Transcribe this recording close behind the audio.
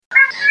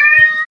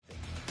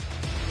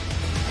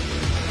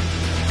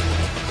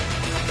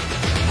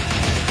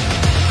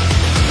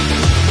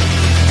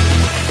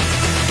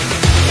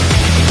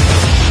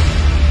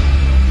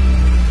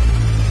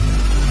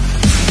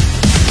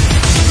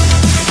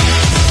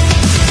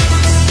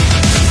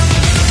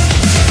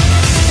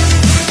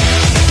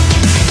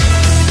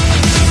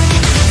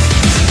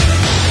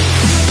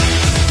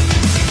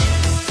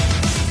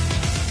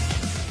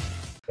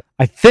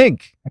I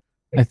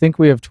think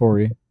we have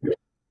Tori.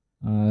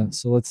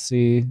 So let's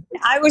see.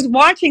 I was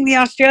watching the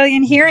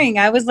Australian hearing.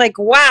 I was like,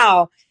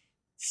 wow,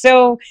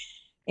 so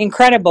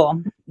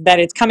incredible that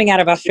it's coming out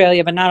of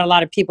Australia, but not a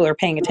lot of people are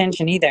paying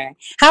attention either.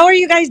 How are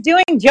you guys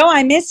doing? Joe,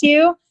 I miss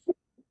you.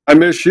 I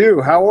miss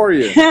you. How are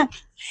you?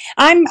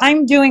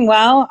 I'm doing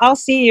well. I'll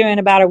see you in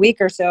about a week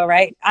or so,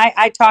 right?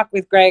 I talk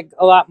with Greg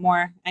a lot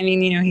more. I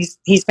mean, you know,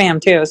 he's fam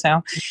too,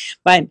 so.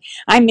 But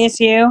I miss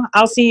you.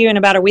 I'll see you in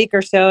about a week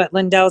or so at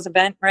Lindell's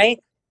event, right?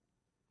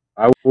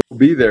 I will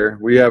be there.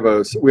 We have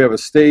a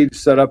stage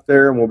set up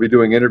there, and we'll be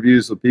doing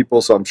interviews with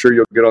people. So I'm sure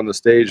you'll get on the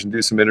stage and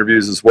do some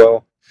interviews as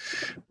well.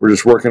 We're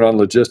just working on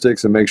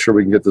logistics and make sure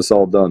we can get this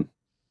all done.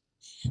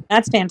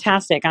 That's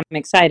fantastic. I'm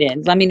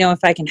excited. Let me know if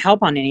I can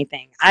help on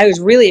anything. I was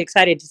really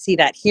excited to see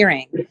that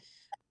hearing.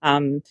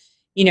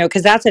 You know,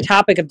 because that's a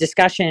topic of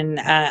discussion,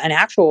 an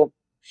actual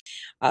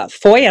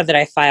FOIA that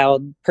I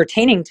filed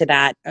pertaining to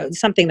that,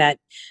 something that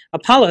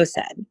Apollo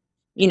said.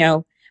 You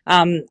know,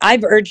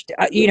 I've urged,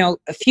 you know,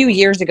 a few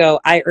years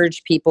ago, I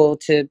urged people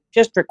to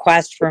just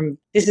request from,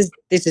 this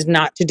is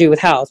not to do with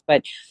health,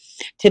 but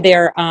to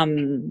their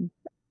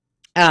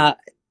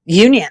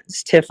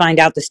unions to find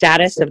out the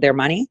status of their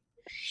money.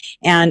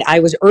 And I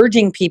was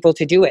urging people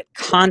to do it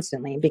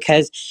constantly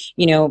because,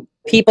 you know,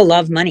 people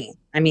love money.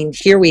 I mean,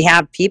 here we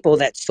have people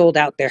that sold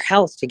out their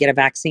health to get a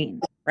vaccine,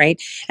 right?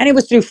 And it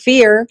was through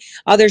fear.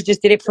 Others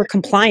just did it for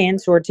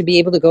compliance or to be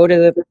able to go to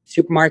the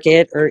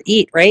supermarket or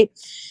eat, right?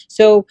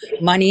 So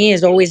money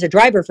is always a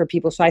driver for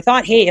people. So I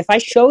thought, hey, if I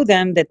show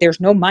them that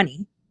there's no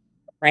money,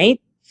 right?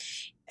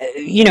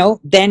 You know,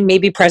 then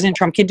maybe President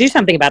Trump can do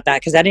something about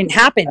that, because that didn't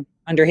happen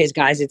under his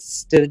guise.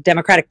 It's the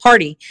Democratic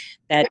Party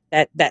that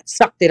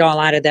sucked it all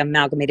out of the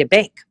amalgamated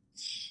bank,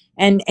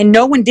 and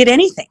no one did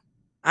anything.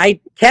 I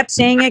kept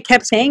saying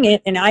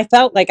it, and I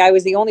felt like I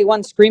was the only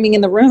one screaming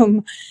in the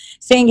room,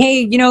 saying,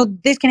 "Hey, you know,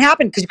 this can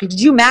happen." Because could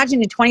you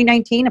imagine in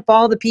 2019 if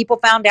all the people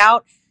found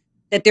out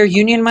that their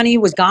union money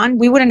was gone?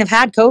 We wouldn't have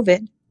had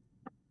COVID.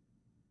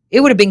 It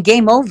would have been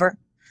game over.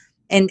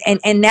 And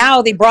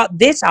now they brought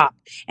this up.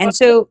 And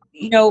so,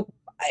 you know,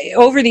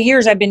 over the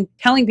years, I've been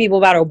telling people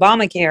about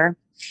Obamacare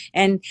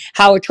and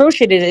how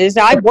atrocious it is.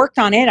 I worked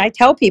on it. I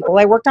tell people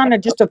I worked on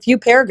just a few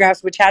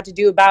paragraphs, which had to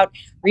do about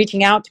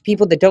reaching out to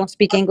people that don't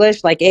speak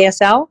English, like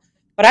ASL.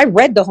 But I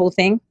read the whole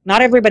thing.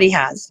 Not everybody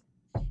has.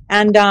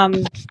 And,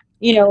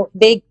 you know,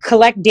 they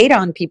collect data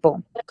on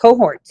people,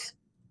 cohorts.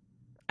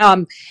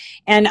 And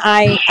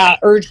I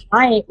urge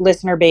my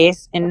listener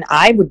base, and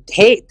I would,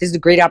 hey, this is a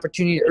great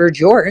opportunity to urge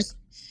yours,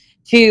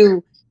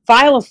 to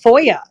file a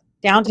FOIA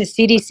down to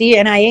CDC,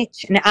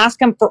 NIH, and ask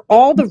them for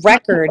all the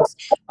records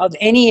of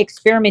any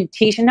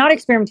experimentation. Not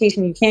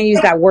experimentation, you can't use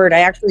that word.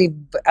 I actually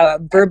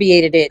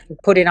verbiated it and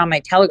put it on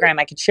my Telegram.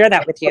 I could share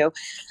that with you,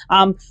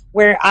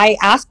 where I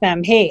ask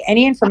them, hey,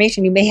 any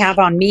information you may have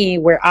on me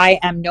where I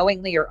am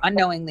knowingly or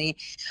unknowingly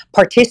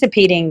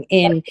participating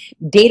in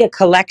data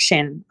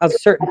collection of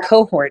certain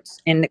cohorts.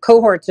 And the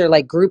cohorts are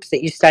like groups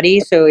that you study.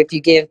 So if you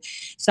give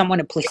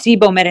someone a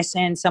placebo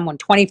medicine, someone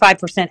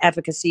 25%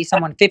 efficacy,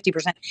 someone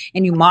 50%,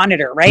 and you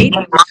monitor, right?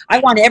 I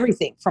want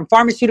everything from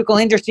pharmaceutical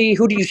industry.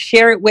 Who do you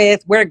share it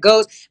with? Where it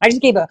goes? I just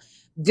gave a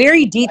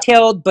very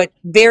detailed but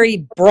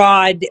very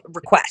broad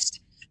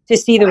request to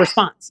see the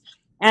response.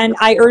 And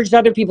I urged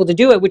other people to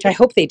do it, which I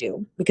hope they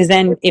do, because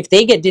then if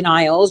they get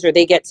denials or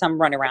they get some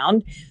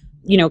runaround,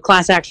 you know,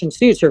 class action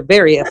suits are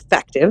very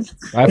effective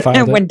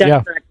when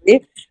done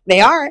correctly.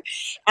 They are.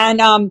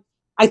 And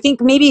I think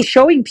maybe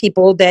showing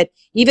people that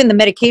even the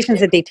medications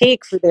that they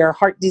take for their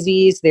heart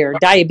disease, their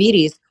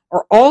diabetes,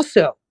 are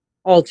also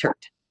altered.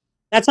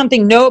 That's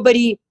something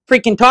nobody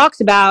freaking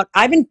talks about.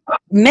 I've been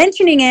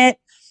mentioning it,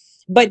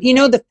 but you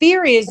know, the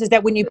fear is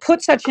that when you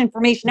put such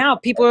information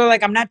out, people are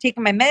like, I'm not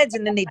taking my meds,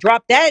 and then they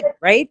drop dead,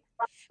 right?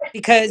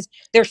 Because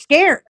they're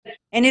scared.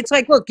 And it's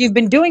like, look, you've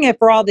been doing it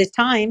for all this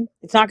time.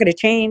 It's not going to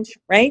change,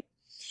 right?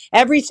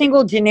 Every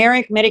single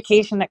generic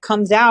medication that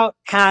comes out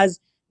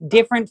has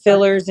different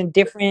fillers and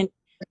different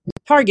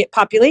target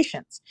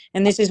populations.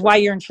 And this is why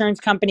your insurance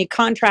company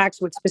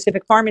contracts with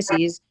specific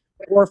pharmacies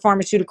or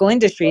pharmaceutical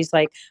industries.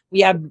 Like we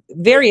have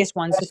various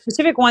ones. The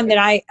specific one that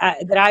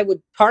I would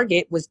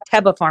target was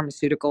Teva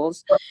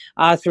Pharmaceuticals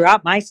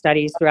throughout my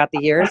studies throughout the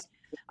years,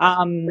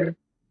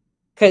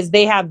 because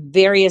they have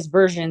various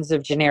versions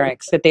of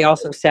generics that they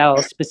also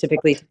sell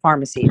specifically to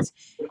pharmacies.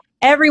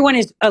 Everyone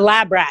is a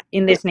lab rat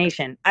in this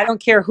nation. I don't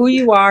care who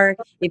you are.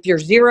 If you're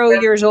 0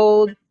 years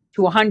old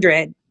to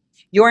 100,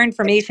 your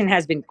information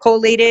has been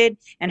collated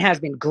and has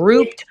been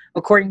grouped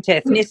according to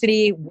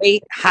ethnicity,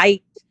 weight,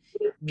 height,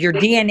 your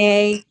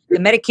DNA, the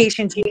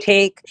medications you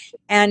take,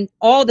 and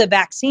all the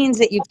vaccines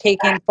that you've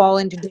taken fall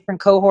into different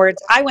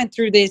cohorts. I went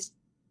through this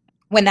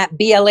when that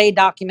BLA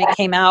document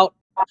came out,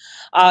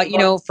 you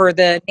know, for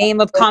the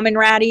name of Common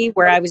Ratty,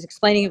 where I was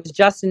explaining it was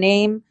just a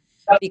name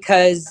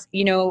because,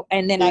 you know,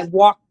 and then I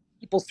walked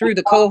people through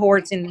the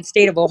cohorts in the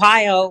state of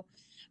Ohio,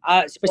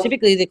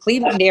 specifically the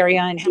Cleveland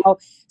area, and how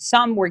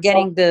some were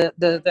getting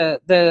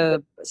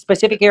the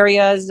specific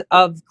areas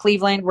of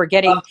Cleveland were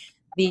getting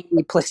the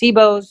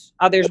placebos.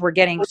 Others were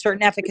getting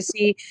certain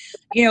efficacy.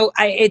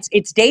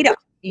 It's data.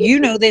 You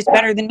know this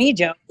better than me,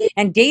 Joe.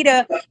 And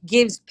data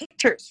gives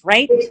pictures,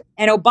 right?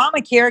 And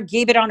Obamacare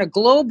gave it on a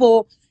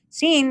global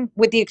scene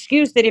with the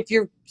excuse that if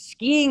you're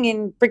skiing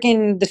in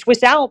freaking the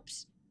Swiss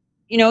Alps,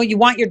 you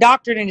want your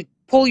doctor to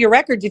pull your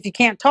records if you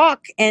can't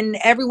talk. And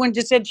everyone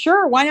just said,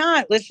 sure, why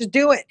not? Let's just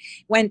do it.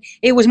 When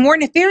it was more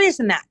nefarious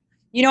than that.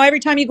 Every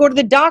time you go to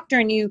the doctor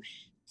and you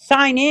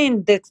sign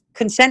in the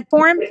consent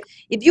form,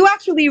 if you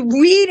actually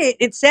read it,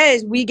 it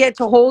says we get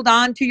to hold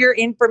on to your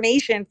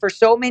information for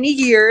so many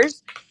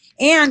years,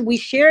 and we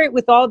share it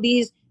with all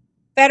these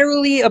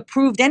federally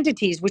approved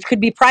entities, which could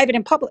be private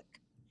and public.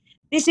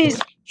 This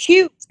is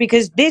huge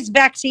because this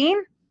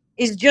vaccine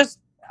is just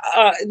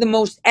the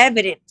most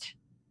evident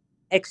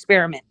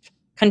experiment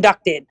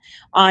conducted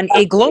on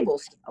a global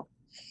scale.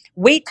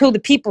 Wait till the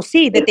people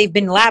see that they've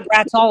been lab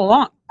rats all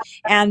along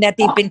and that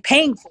they've been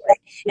paying for it.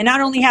 And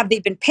not only have they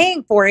been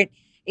paying for it,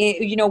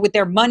 with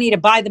their money to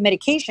buy the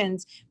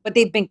medications, but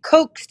they've been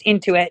coaxed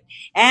into it,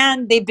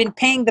 and they've been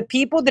paying the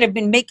people that have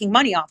been making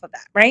money off of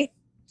that, right?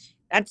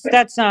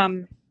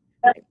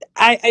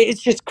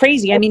 It's just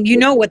crazy. I mean,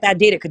 what that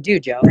data could do,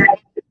 Joe.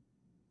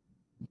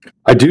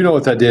 I do know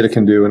what that data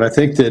can do. And I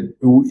think that,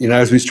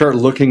 as we start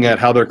looking at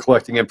how they're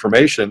collecting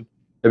information,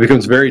 it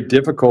becomes very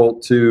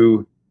difficult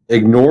to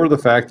ignore the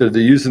fact that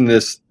they're using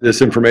this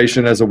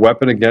information as a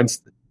weapon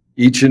against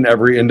each and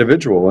every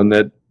individual. And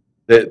that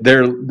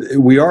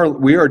we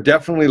are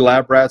definitely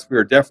lab rats. We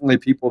are definitely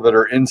people that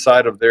are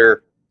inside of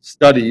their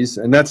studies.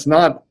 And that's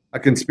not a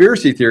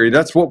conspiracy theory.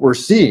 That's what we're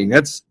seeing.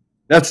 That's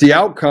the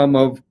outcome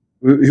of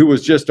who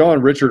was just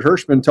on, Richard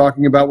Hirschman,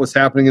 talking about what's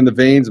happening in the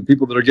veins of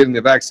people that are getting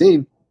the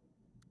vaccine.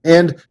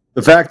 And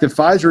the fact that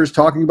Pfizer is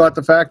talking about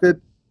the fact that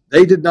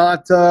they did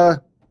not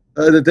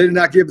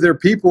give their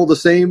people the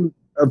same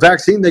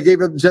vaccine they gave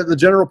the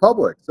general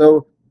public.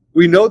 So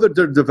we know that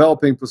they're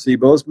developing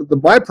placebos,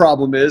 but my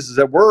problem is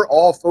that we're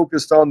all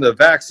focused on the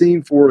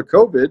vaccine for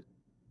COVID,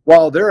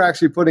 while they're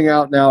actually putting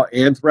out now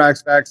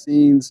anthrax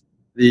vaccines,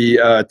 the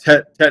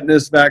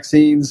tetanus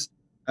vaccines,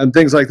 and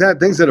things like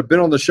that, things that have been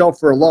on the shelf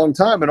for a long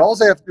time. And all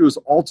they have to do is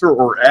alter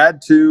or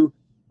add to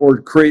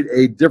or create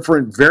a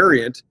different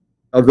variant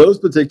of those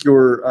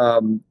particular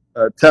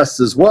tests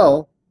as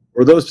well,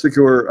 or those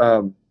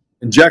particular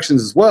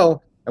injections as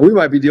well, and we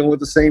might be dealing with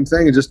the same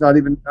thing and just not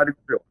even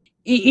real.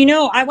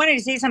 I wanted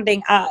to say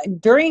something.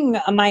 During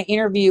my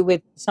interview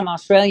with some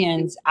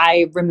Australians,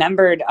 I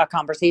remembered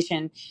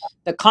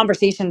the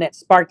conversation that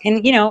sparked,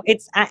 and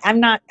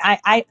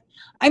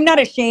I'm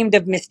not ashamed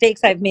of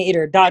mistakes I've made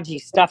or dodgy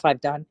stuff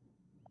I've done.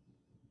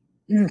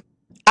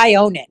 I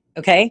own it.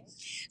 Okay.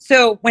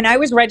 So when I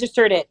was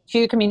registered at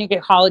 2 community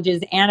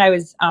colleges and I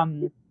was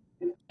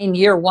in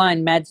year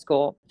 1 med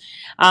school,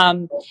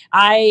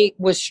 I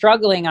was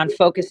struggling on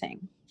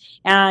focusing.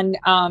 And,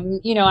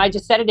 I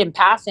just said it in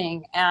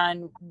passing.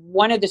 And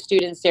one of the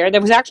students there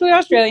that was actually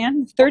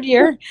Australian, 3rd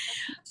year,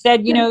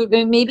 said,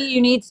 maybe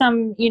you need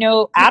some,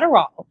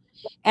 Adderall.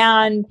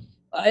 And,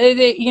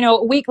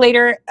 a week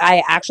later,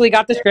 I actually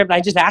got the script.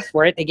 I just asked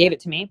for it. They gave it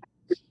to me.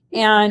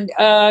 And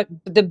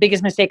the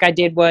biggest mistake I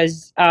did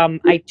was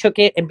I took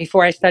it, and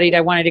before I studied,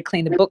 I wanted to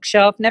clean the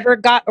bookshelf. Never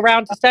got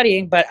around to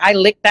studying, but I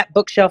licked that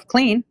bookshelf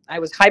clean. I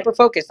was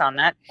hyper-focused on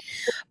that.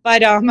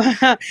 But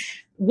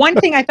one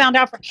thing I found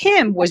out from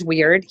him was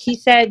weird. He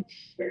said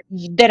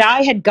that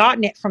I had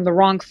gotten it from the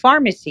wrong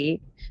pharmacy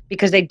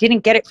because they didn't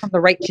get it from the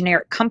right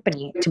generic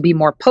company to be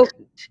more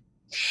potent.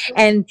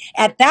 And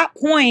at that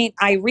point,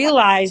 I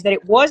realized that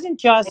it wasn't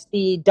just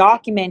the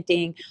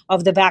documenting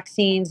of the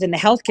vaccines and the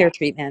healthcare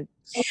treatment,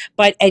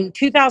 but in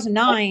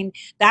 2009,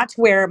 that's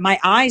where my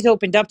eyes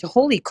opened up to,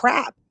 holy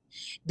crap,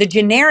 the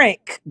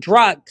generic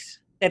drugs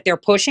that they're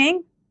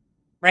pushing,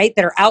 right,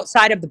 that are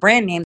outside of the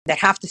brand name, that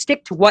have to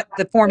stick to what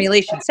the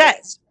formulation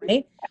says,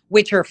 right,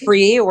 which are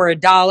free or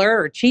 $1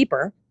 or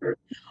cheaper,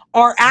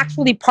 are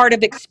actually part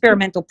of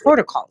experimental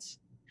protocols.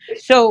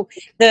 So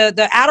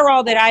the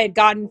Adderall that I had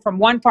gotten from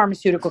one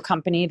pharmaceutical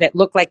company that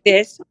looked like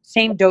this,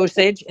 same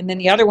dosage, and then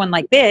the other one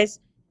like this,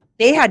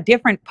 they had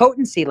different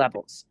potency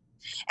levels.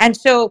 And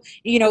so,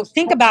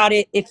 think about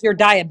it. If you're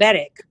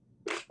diabetic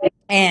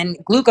and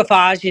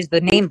glucophage is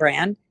the name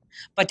brand,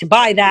 but to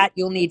buy that,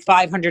 you'll need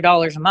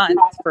 $500 a month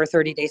for a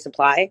 30-day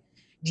supply.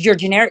 Your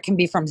generic can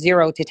be from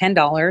 $0 to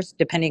 $10,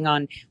 depending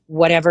on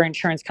whatever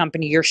insurance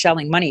company you're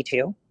selling money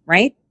to,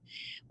 right?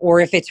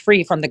 Or if it's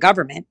free from the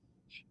government.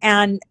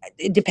 And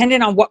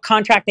depending on what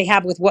contract they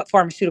have with what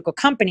pharmaceutical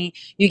company,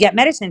 you get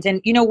medicines.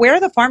 And, where are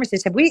the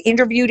pharmacists? Have we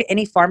interviewed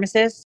any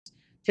pharmacists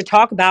to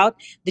talk about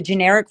the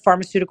generic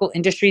pharmaceutical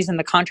industries and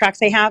the contracts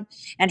they have,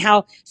 and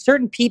how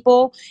certain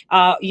people,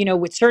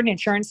 with certain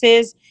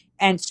insurances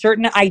and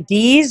certain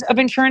IDs of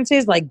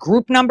insurances, like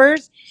group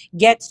numbers,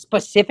 get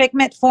specific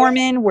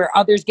metformin where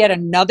others get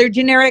another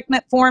generic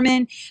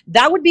metformin.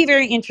 That would be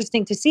very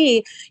interesting to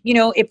see,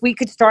 if we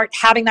could start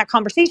having that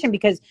conversation,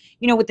 because,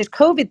 with this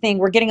COVID thing,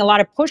 we're getting a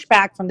lot of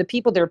pushback from the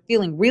people that are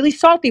feeling really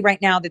salty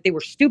right now that they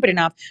were stupid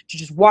enough to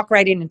just walk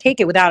right in and take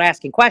it without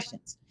asking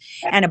questions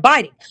and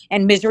abiding.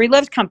 And misery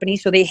loves company,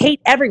 so they hate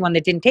everyone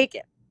that didn't take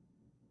it.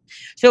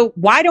 So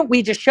why don't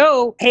we just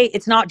show, hey,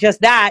 it's not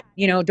just that,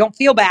 don't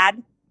feel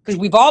bad, because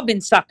we've all been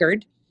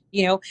suckered,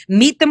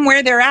 meet them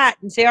where they're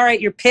at and say, all right,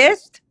 you're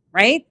pissed,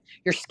 right?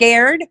 You're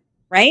scared,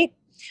 right?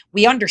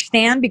 We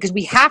understand, because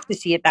we have to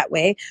see it that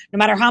way, no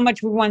matter how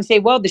much we want to say,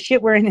 well, the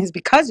shit we're in is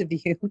because of you,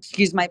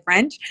 excuse my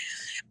French.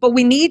 But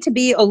we need to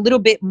be a little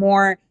bit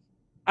more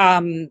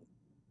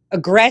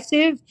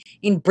aggressive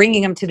in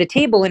bringing them to the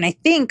table. And I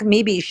think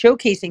maybe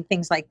showcasing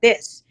things like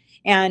this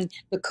and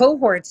the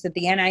cohorts that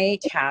the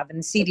NIH have and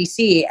the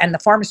CDC and the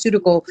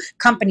pharmaceutical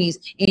companies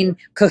in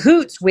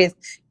cahoots with,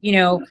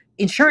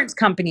 insurance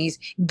companies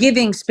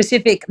giving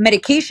specific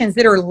medications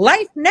that are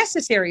life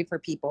necessary for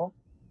people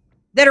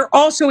that are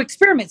also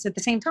experiments at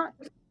the same time,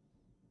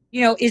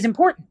 is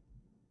important.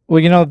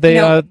 Well, they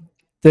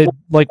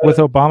like with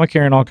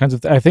Obamacare and all kinds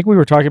of, I think we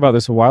were talking about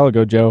this a while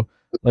ago, Joe,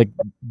 like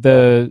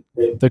the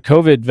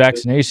COVID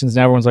vaccinations, and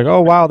everyone's like,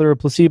 oh, wow, there are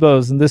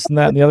placebos and this and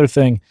that and the other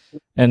thing.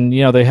 And,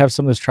 they have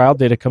some of this trial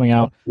data coming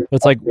out.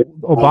 It's like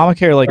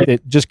Obamacare, like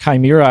it just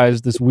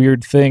chimerized this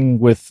weird thing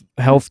with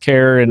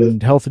healthcare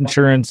and health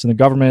insurance and the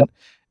government.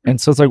 And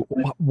so it's like,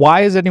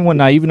 why is anyone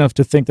naive enough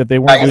to think that they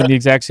weren't doing the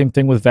exact same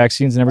thing with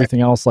vaccines and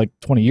everything else like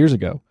 20 years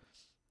ago?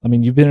 I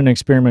mean, you've been in an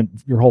experiment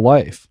your whole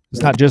life.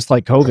 It's not just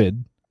like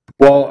COVID.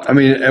 Well, I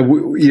mean,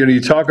 you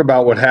talk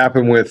about what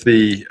happened with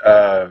the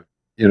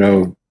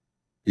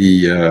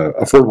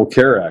Affordable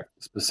Care Act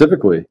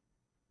specifically.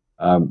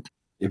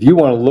 If you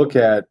want to look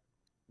at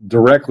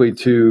directly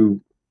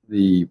to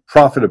the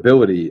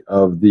profitability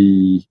of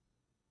the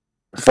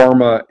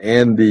pharma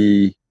and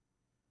the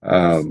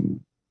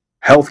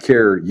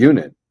healthcare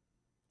unit,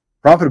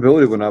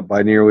 profitability went up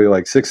by nearly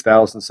like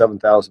 6,000,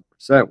 7,000%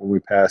 when we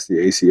passed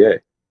the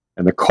ACA.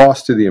 And the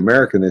cost to the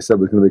American, they said,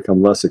 was going to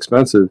become less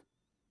expensive,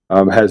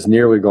 has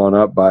nearly gone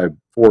up by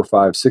 400,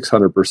 500,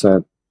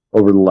 600%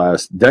 over the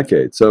last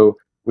decade. So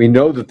we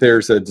know that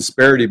there's a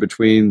disparity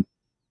between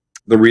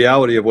the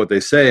reality of what they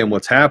say and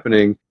what's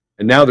happening.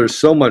 And now there's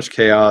so much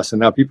chaos, and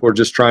now people are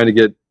just trying to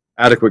get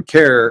adequate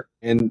care.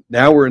 And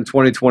now we're in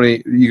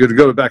 2020. You could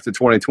go back to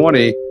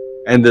 2020,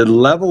 and the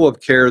level of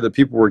care that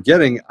people were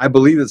getting, I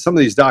believe that some of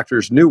these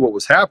doctors knew what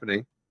was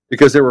happening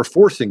because they were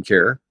forcing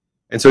care.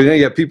 And so then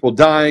you have people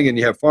dying, and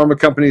you have pharma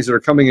companies that are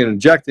coming in and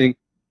injecting.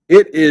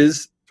 It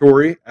is,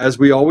 Tori, as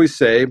we always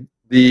say,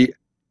 the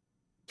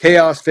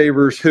chaos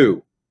favors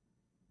who?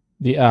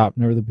 The app,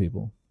 never the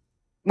people.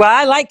 Well,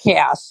 I like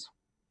chaos.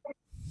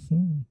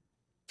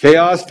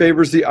 Chaos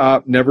favors the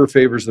op, never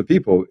favors the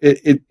people.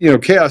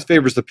 Chaos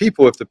favors the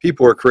people if the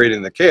people are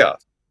creating the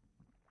chaos.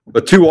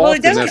 But too often,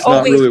 it doesn't that's not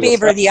always really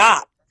favor the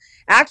op.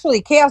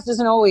 Actually, chaos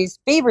doesn't always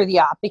favor the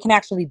op. It can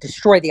actually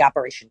destroy the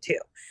operation too,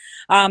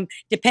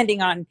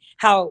 depending on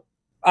how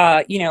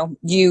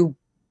you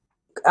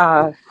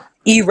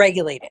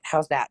regulate it.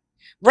 How's that?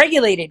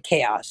 Regulated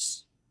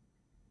chaos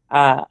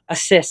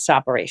assists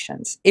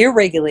operations.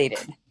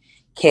 Irregulated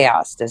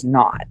chaos does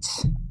not.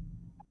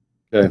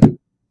 Okay.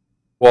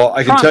 Well,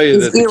 I can tell you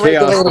that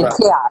the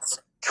chaos.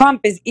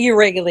 Trump is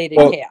irregulated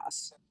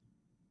chaos.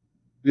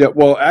 Yeah,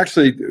 well,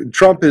 actually,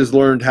 Trump has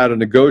learned how to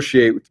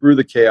negotiate through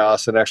the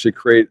chaos and actually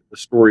create the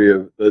story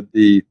of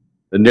the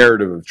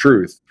narrative of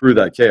truth through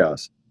that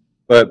chaos.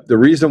 But the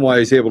reason why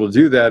he's able to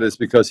do that is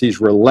because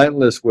he's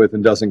relentless with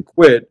and doesn't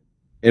quit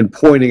in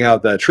pointing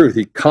out that truth.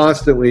 He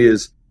constantly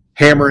is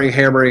hammering,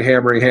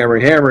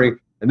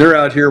 and they're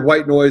out here,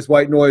 white noise,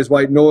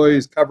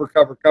 cover.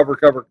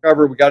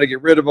 We got to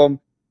get rid of them.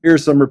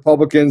 Here's some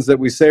Republicans that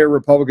we say are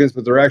Republicans,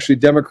 but they're actually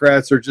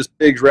Democrats. They're just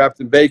pigs wrapped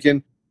in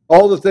bacon.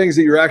 All the things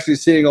that you're actually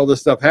seeing all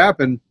this stuff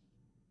happen.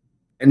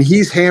 And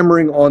he's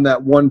hammering on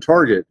that one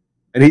target,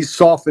 and he's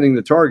softening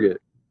the target.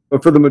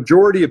 But for the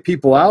majority of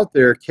people out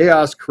there,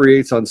 chaos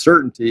creates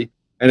uncertainty,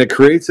 and it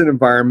creates an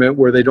environment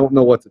where they don't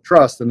know what to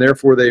trust, and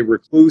therefore they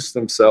recluse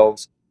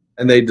themselves,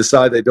 and they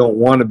decide they don't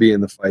want to be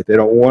in the fight. They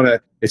don't want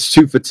to. It's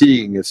too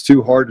fatiguing. It's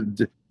too hard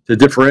to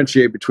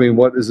differentiate between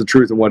what is the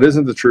truth and what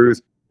isn't the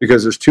truth,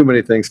 because there's too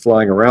many things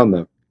flying around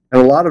them.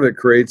 And a lot of it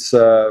creates,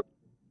 to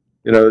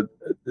a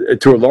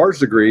large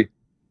degree,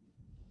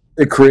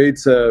 it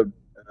creates a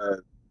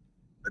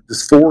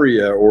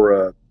dysphoria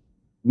or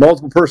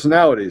multiple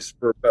personalities,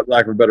 for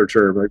lack of a better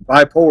term, like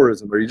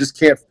bipolarism, where you just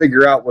can't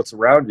figure out what's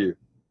around you.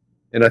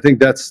 And I think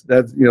that's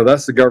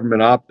the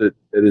government op that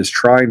is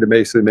trying to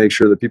basically make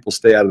sure that people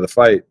stay out of the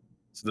fight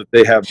so that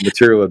they have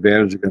material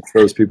advantage against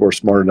those people who are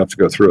smart enough to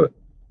go through it.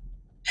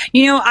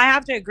 I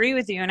have to agree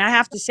with you. And I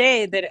have to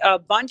say that a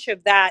bunch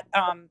of that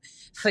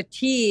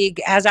fatigue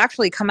has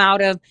actually come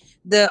out of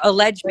the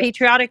alleged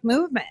patriotic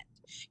movement,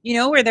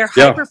 where they're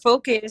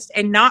hyper-focused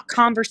and not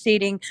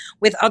conversating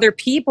with other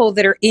people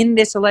that are in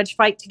this alleged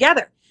fight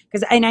together.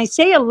 and I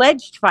say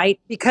alleged fight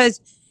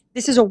because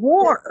this is a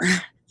war.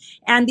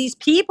 And these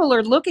people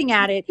are looking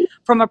at it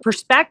from a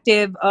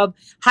perspective of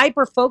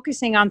hyper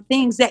focusing on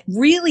things that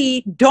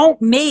really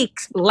don't make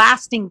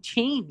lasting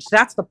change.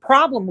 That's the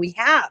problem we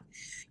have.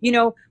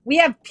 We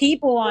have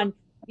people on,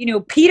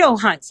 pedo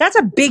hunts. That's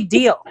a big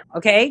deal.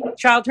 Okay.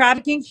 Child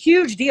trafficking,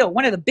 huge deal.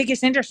 One of the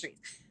biggest industries.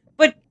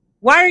 But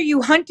why are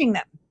you hunting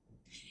them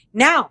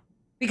now?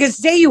 Because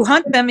say you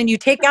hunt them and you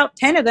take out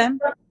 10 of them,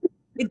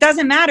 it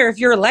doesn't matter if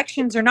your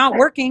elections are not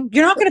working.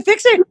 You're not going to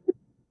fix it.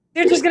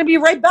 They're just going to be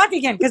right back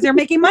again because they're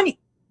making money.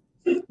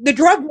 The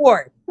drug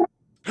war.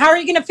 How are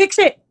you going to fix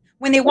it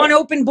when they want to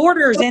open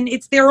borders and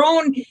it's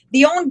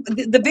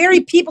the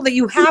very people that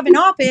you have in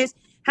office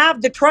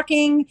have the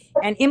trucking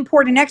and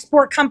import and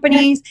export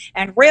companies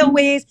and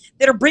railways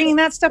that are bringing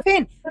that stuff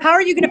in? How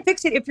are you going to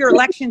fix it if your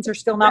elections are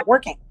still not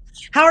working?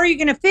 How are you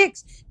going to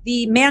fix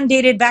the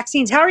mandated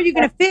vaccines? How are you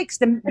going to fix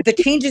the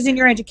changes in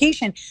your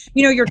education?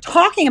 You're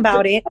talking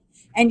about it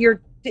and you're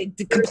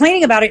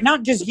complaining about it,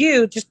 not just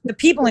you, just the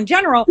people in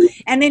general.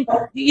 And then,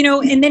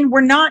 and then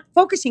we're not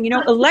focusing,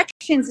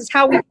 elections is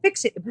how we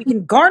fix it. If we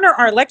can garner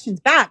our elections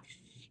back,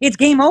 it's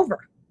game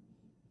over.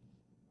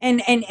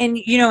 And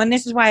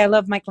this is why I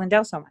love Mike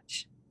Lindell so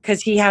much,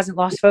 because he hasn't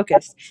lost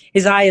focus.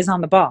 His eye is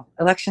on the ball.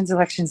 Elections.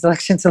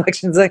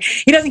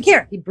 He doesn't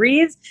care. He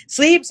breathes,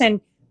 sleeps, and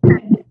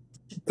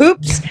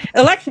poops.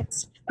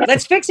 Elections.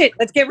 Let's fix it.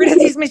 Let's get rid of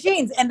these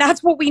machines. And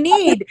that's what we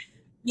need,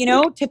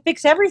 to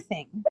fix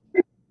everything.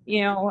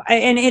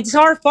 And it's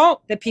our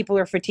fault that people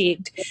are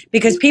fatigued,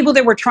 because people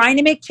that were trying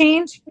to make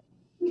change,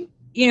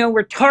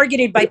 were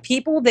targeted by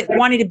people that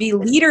wanted to be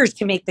leaders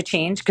to make the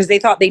change because they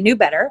thought they knew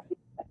better.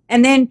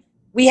 And then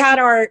we had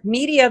our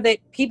media that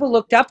people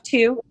looked up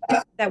to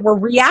that were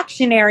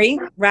reactionary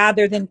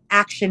rather than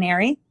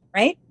actionary,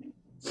 right?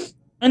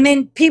 And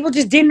then people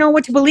just didn't know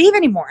what to believe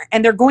anymore.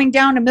 And they're going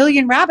down a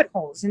million rabbit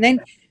holes. And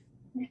then,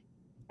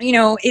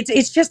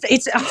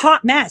 it's a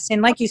hot mess.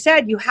 And like you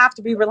said, you have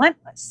to be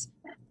relentless.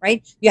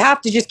 Right? You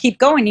have to just keep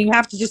going. You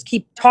have to just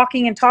keep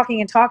talking and talking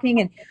and talking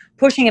and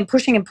pushing and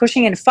pushing and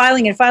pushing and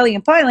filing and filing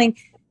and filing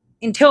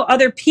until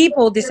other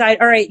people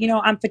decide, all right,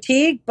 I'm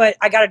fatigued, but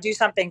I got to do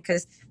something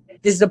because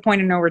this is the point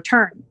of no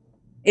return.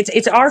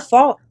 It's our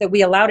fault that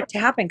we allowed it to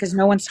happen because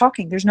no one's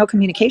talking. There's no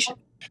communication.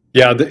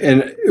 Yeah. At the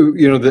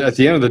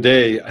end of the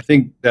day, I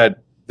think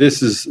that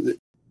this is,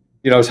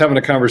 I was having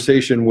a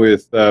conversation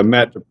with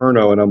Matt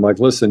DePerno, and I'm like,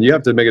 listen, you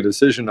have to make a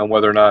decision on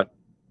whether or not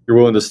you're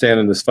willing to stand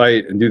in this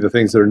fight and do the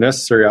things that are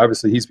necessary.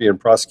 Obviously, he's being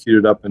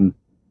persecuted up in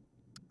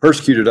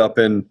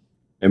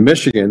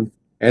Michigan,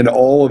 and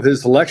all of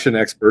his election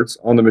experts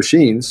on the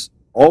machines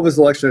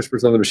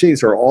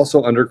are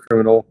also under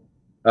criminal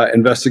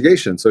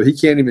investigation. So he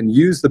can't even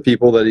use the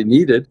people that he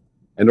needed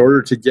in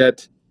order to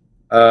get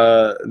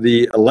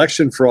the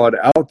election fraud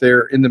out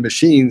there in the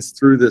machines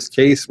through this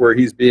case where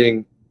he's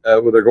being,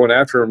 where they're going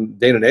after him.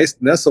 Dana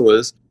Nessel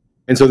is,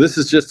 and so this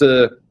is just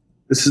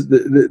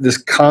this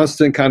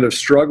constant kind of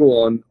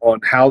struggle on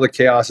how the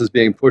chaos is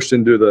being pushed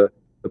into the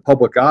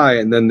public eye,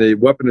 and then the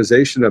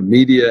weaponization of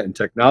media and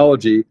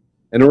technology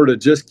in order to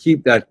just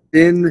keep that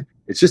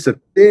it's just a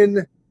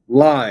thin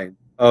line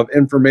of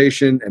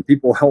information and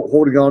people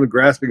holding on and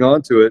grasping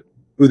onto it,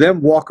 who then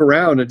walk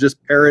around and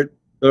just parrot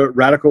the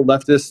radical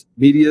leftist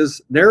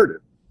media's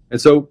narrative. And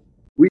so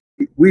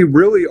we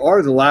really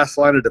are the last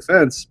line of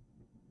defense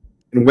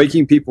in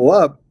waking people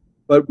up,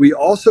 but we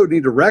also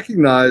need to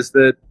recognize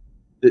that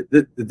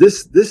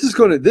this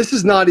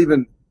is not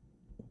even,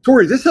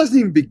 Tori, this hasn't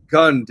even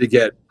begun to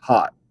get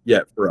hot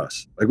yet for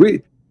us.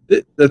 Like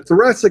the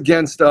threats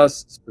against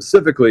us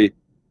specifically,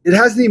 it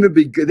hasn't even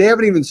they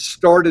haven't even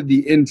started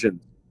the engine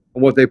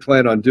on what they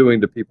plan on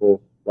doing to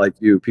people like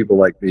you, people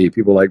like me,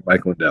 people like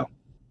Mike Lindell.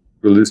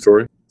 You lose,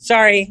 Tori?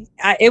 Sorry,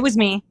 it was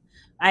me.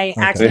 I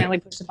accidentally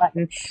pushed the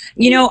button.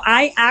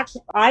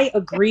 I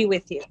agree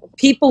with you.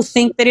 People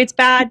think that it's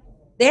bad.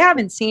 They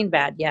haven't seen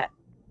bad yet,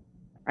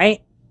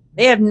 right?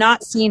 They have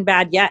not seen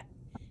bad yet.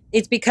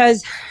 It's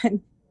because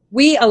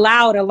we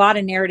allowed a lot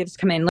of narratives to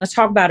come in. Let's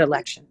talk about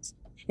elections.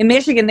 In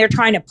Michigan, they're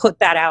trying to put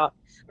that out.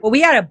 But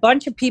we had a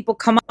bunch of people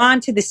come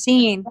onto the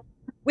scene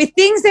with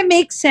things that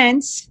make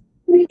sense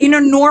in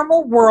a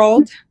normal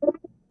world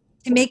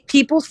to make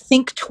people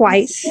think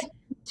twice,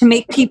 to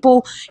make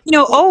people,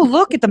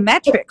 look at the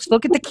metrics,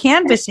 look at the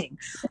canvassing,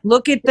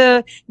 look at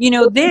the,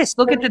 this,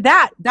 look at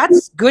that.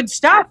 That's good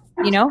stuff,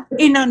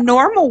 in a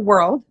normal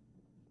world,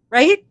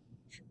 right?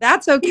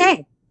 That's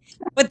okay.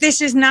 But this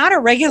is not a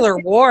regular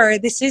war.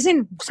 This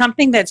isn't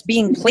something that's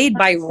being played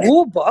by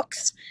rule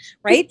books,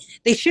 right?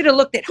 They should have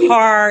looked at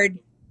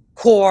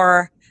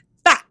hardcore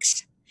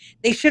facts.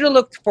 They should have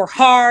looked for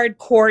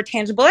hardcore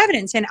tangible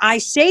evidence. And I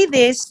say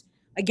this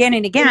again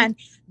and again,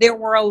 there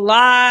were a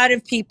lot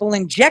of people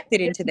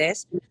injected into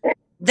this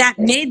that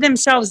made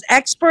themselves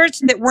experts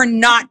that were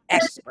not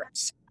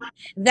experts,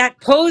 that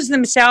posed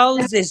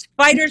themselves as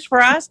fighters for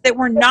us that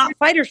were not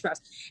fighters for us.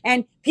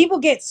 And people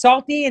get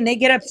salty and they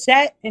get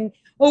upset and,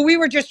 we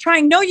were just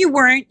trying. No, you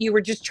weren't. You were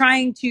just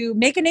trying to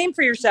make a name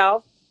for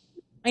yourself,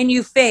 and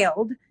you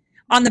failed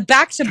on the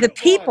backs of the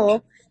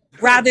people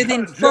rather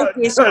than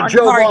focus on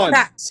Joe hard Vaughn.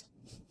 facts.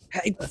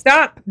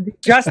 Stop.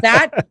 Just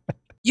that.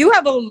 You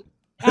have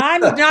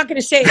I'm not going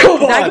to say it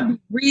because I can be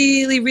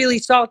really, really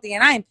salty,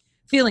 and I am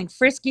feeling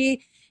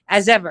frisky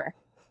as ever.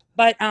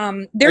 But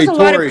there's a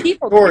lot of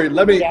people. Tori,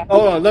 let me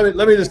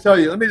just tell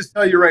you. Let me just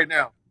tell you right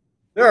now.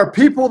 There are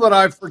people that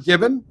I've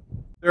forgiven.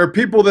 There are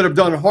people that have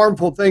done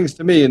harmful things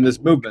to me in this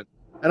movement,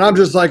 and I'm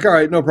just like, all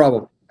right, no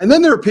problem. And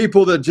then there are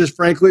people that just,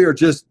 frankly, are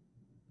just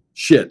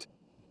shit.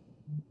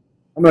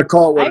 I'm going to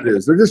call it what it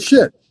is. They're just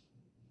shit.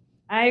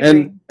 I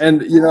agree.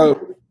 And you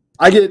know,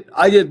 I get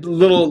the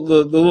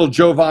little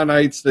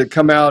Jovanites that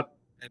come out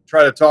and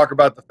try to talk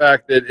about the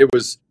fact that it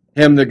was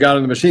him that got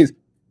on the machines.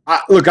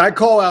 Look, I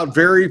call out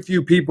very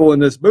few people in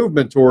this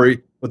movement,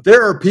 Tori, but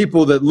there are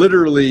people that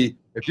literally,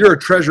 if you're a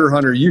treasure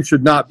hunter, you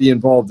should not be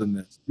involved in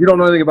this. You don't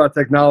know anything about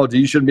technology,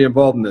 you shouldn't be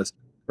involved in this,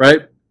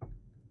 right?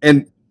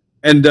 And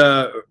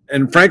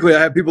frankly, I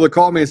have people that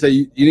call me and say,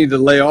 you need to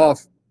lay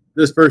off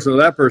this person or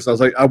that person. I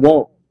was like, I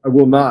will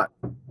not.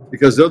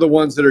 Because they're the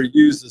ones that are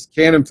used as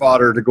cannon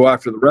fodder to go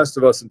after the rest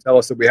of us and tell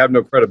us that we have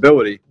no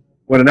credibility,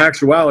 when in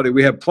actuality,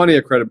 we have plenty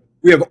of credibility.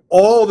 We have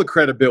all the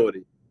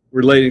credibility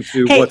relating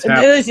to what's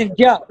happening. Listen,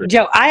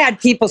 Joe, I had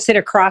people sit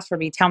across from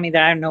me tell me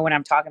that I don't know what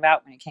I'm talking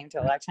about when it came to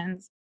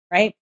elections,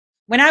 right?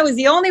 When I was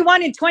the only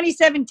one in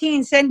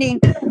 2017 sending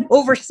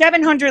over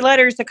 700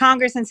 letters to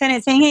Congress and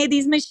Senate saying, hey,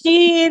 these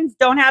machines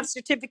don't have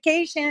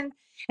certification.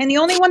 And the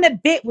only one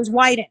that bit was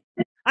Wyden.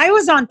 I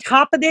was on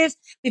top of this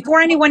before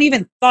anyone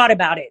even thought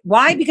about it.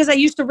 Why? Because I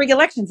used to rig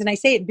elections, and I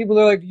say it, and people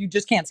are like, you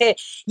just can't say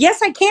it.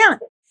 Yes, I can.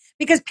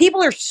 Because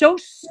people are so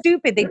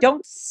stupid, they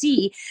don't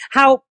see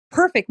how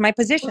perfect my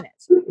position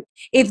is.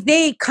 If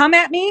they come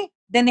at me,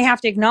 then they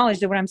have to acknowledge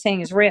that what I'm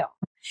saying is real.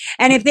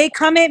 And if they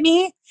come at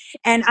me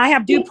and I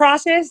have due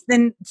process,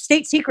 then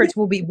state secrets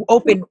will be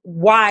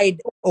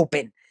wide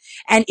open,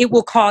 and it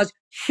will cause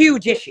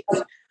huge issues.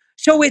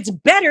 So it's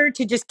better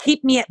to just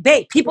keep me at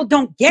bay. People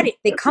don't get it.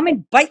 They come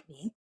and bite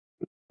me.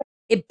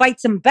 It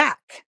bites them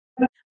back.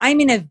 I'm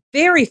in a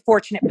very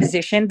fortunate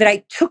position that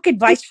I took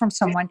advice from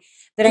someone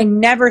that I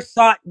never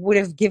thought would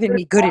have given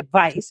me good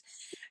advice,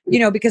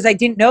 because I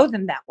didn't know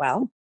them that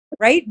well,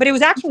 right? But it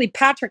was actually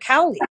Patrick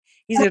Howley.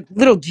 He's a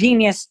little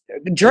genius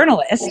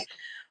journalist.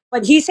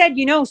 But he said,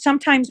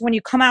 sometimes when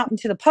you come out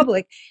into the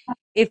public,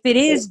 if it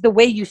is the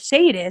way you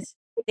say it is,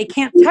 they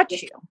can't touch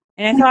you.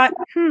 And I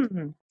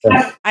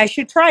thought, I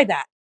should try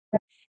that.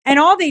 And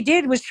all they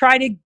did was try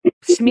to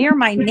smear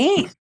my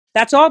name.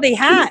 That's all they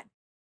had.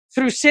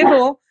 Through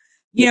civil,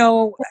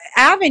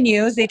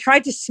 avenues, they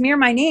tried to smear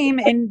my name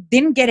and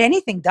didn't get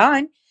anything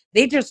done.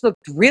 They just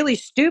looked really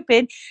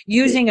stupid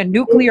using a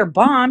nuclear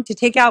bomb to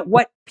take out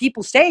what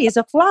people say is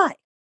a fly.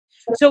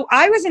 So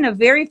I was in a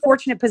very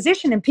fortunate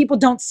position, and people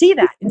don't see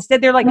that.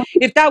 Instead, they're like,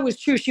 if that was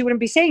true, she wouldn't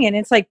be saying it. And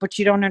it's like, but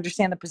you don't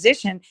understand the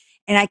position,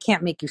 and I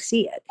can't make you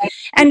see it.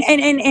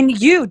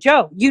 And you,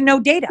 Joe,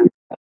 data.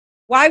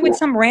 Why would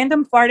some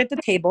random fart at the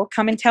table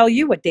come and tell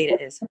you what data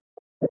is?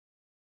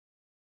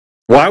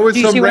 Why would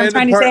some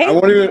random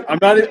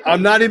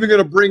I'm not even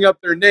going to bring up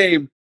their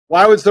name.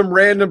 Why would some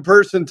random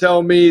person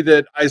tell me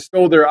that I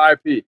stole their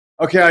IP?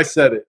 Okay, I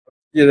said it.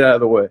 Get out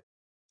of the way.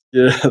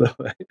 Get out of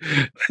the way.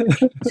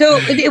 So,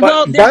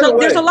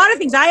 there's a lot of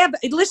things.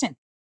 Listen,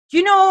 do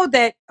you know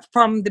that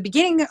from the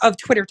beginning of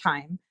Twitter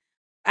time,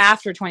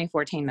 after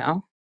 2014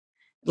 though,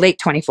 late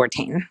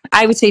 2014,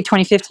 I would say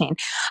 2015,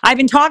 I've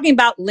been talking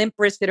about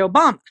limp-wristed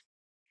Obama.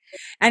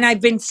 And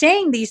I've been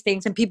saying these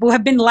things, and people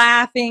have been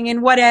laughing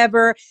and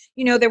whatever.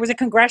 There was a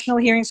congressional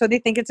hearing, so they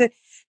think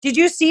did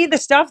you see the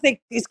stuff that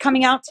is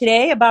coming out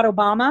today about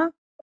Obama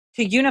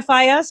to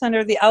unify us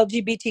under the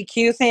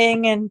LGBTQ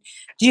thing? And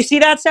do you see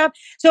that stuff?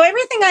 So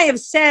everything I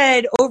have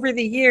said over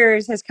the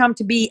years has come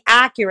to be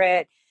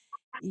accurate.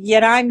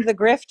 Yet I'm the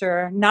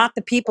grifter, not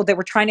the people that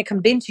were trying to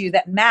convince you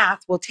that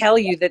math will tell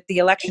you that the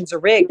elections are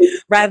rigged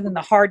rather than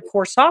the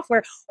hardcore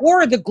software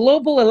or the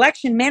global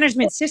election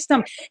management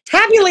system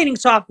tabulating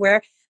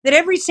software that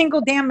every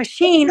single damn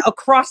machine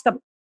across the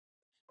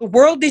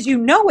world as you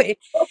know it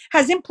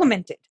has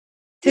implemented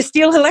to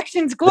steal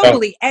elections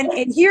globally. And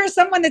here's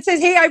someone that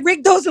says, hey, I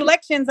rigged those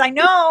elections. I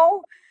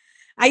know.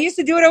 I used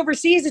to do it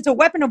overseas. It's a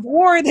weapon of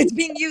war that's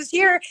being used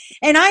here,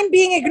 and I'm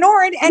being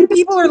ignored, and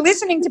people are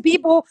listening to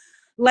people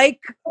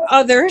like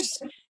others,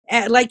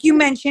 like you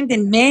mentioned,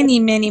 and many,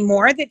 many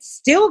more that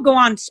still go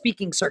on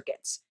speaking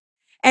circuits.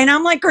 And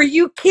I'm like, are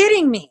you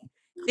kidding me?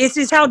 This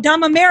is how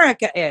dumb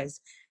America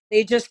is.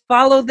 They just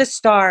follow the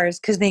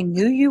stars because they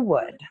knew you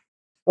would.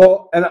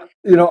 Well, and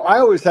I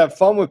always have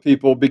fun with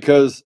people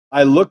because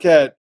I look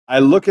at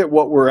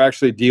what we're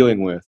actually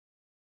dealing with.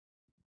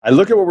 I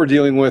look at what we're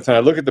dealing with, and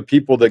I look at the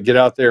people that get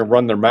out there and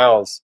run their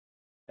mouths.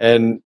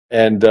 And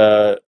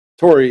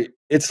Tori,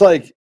 it's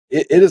like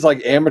it is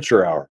like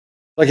amateur hour.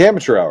 Like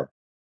amateur hour.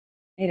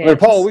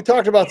 Paul, we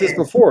talked about this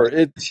before.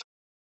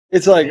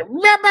 It's like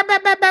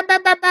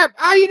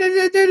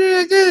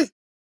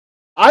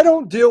I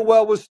don't deal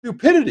well with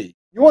stupidity.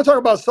 You want to talk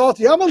about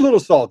salty? I'm a little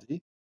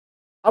salty.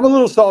 I'm a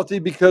little salty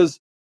because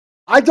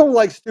I don't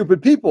like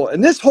stupid people.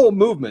 And this whole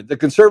movement, the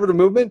conservative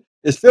movement,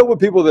 is filled with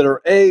people that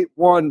are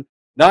one,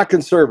 not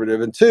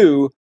conservative, and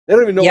two, they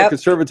don't even know what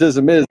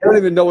conservatism is. They don't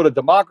even know what a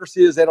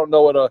democracy is. They don't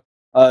know what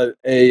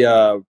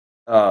a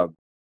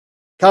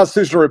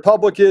constitutional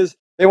republic is.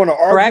 They want to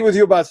argue with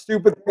you about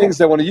stupid things.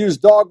 They want to use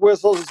dog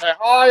whistles and say,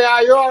 "Oh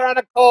yeah, you're all in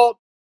a cult."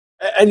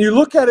 And you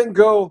look at it and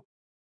go,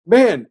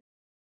 "Man,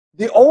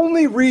 the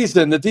only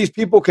reason that these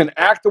people can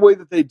act the way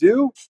that they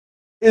do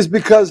is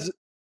because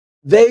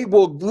they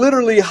will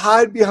literally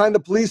hide behind the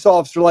police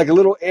officer like a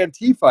little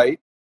anti-fight,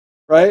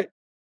 right?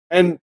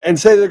 And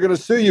say they're going to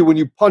sue you when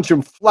you punch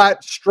them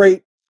flat,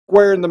 straight,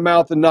 square in the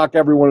mouth and knock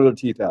every one of their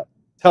teeth out.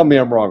 Tell me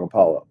I'm wrong,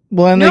 Apollo.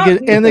 Well, and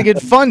they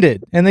get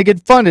funded,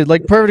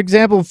 Like perfect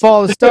example of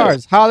Fall of the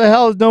Stars. How the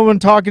hell is no one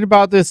talking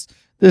about this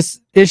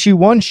issue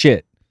 1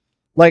 shit?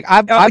 Like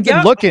I've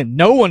been looking.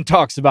 No one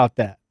talks about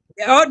that.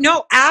 Oh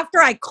no! After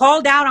I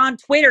called out on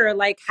Twitter,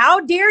 like,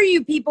 how dare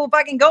you people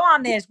fucking go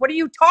on this? What are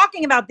you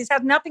talking about? This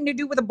has nothing to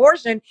do with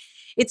abortion.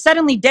 It's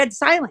suddenly dead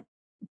silent.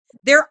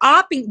 They're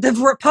the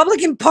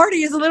Republican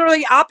Party is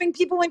literally opting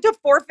people into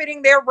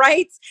forfeiting their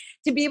rights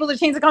to be able to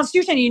change the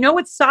Constitution. You know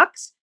what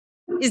sucks?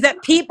 Is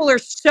that people are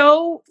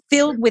so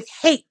filled with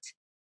hate.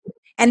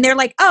 And they're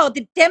like, oh,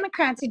 the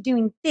Democrats are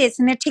doing this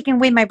and they're taking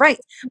away my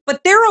rights.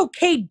 But they're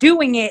okay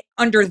doing it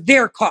under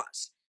their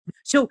cause.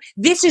 So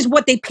this is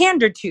what they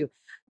pander to,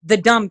 the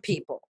dumb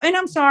people. And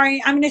I'm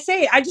sorry, I'm going to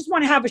say it. I just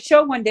want to have a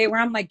show one day where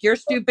I'm like, you're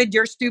stupid,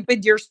 you're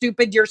stupid, you're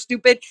stupid, you're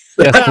stupid.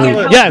 Yes, I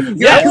want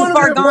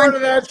to be part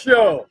of that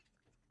show.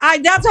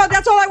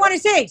 That's all I want to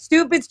say.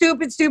 Stupid,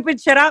 stupid, stupid.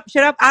 Shut up,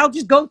 shut up. I'll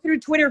just go through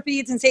Twitter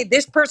feeds and say,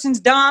 this person's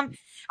dumb.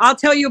 I'll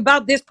tell you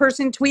about this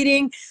person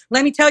tweeting.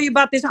 Let me tell you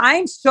about this. I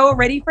am so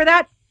ready for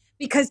that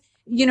because,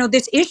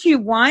 this issue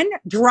 1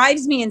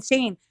 drives me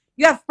insane.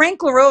 You have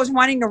Frank LaRose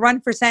wanting to run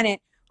for Senate,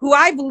 who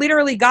I've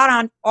literally got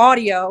on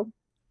audio,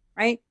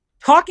 right?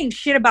 Talking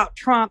shit about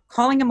Trump,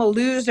 calling him a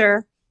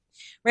loser,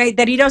 right?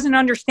 That he doesn't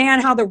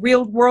understand how the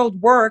real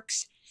world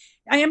works.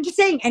 I am just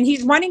saying, and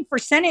he's running for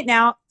Senate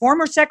now,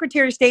 former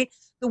Secretary of State,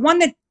 the one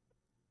that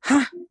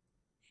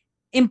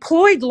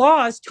employed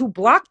laws to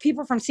block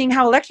people from seeing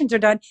how elections are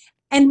done.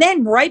 And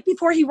then right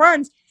before he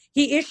runs,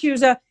 he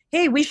issues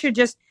hey, we should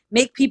just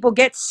make people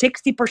get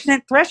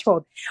 60%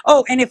 threshold.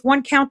 Oh, and if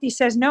one county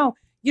says no,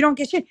 you don't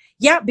get shit.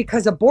 Yeah,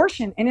 because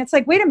abortion. And it's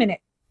like, wait a minute.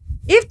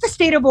 If the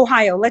state of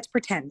Ohio, let's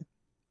pretend,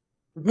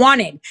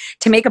 wanted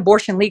to make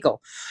abortion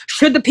legal,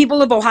 should the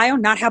people of Ohio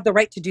not have the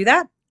right to do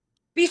that?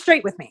 Be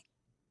straight with me.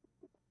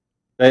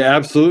 They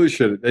absolutely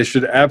should. They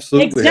should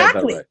absolutely have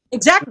that right.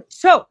 Exactly.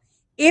 So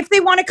if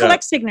they want to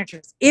collect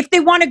signatures, if they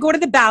want to go to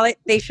the ballot,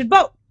 they should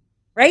vote,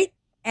 right?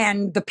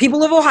 And the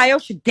people of Ohio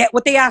should get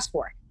what they asked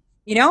for.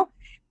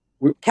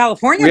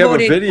 California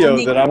voted. We have a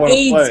video that I want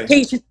to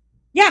play.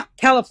 Yeah,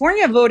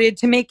 California voted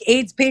to make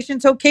AIDS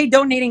patients okay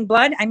donating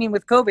blood. I mean,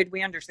 with COVID,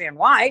 we understand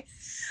why.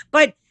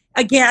 But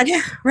again,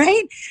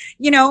 right?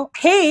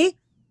 Hey,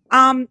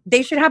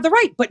 they should have the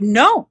right. But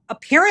no,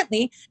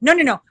 apparently,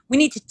 no. We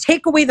need to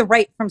take away the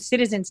right from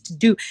citizens to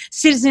do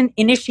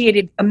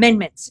citizen-initiated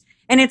amendments.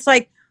 And it's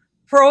like,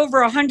 for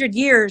over 100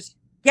 years,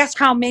 guess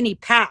how many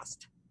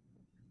passed?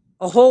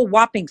 A whole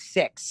whopping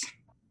 6.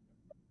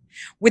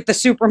 With the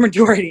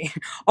supermajority.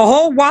 A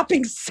whole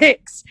whopping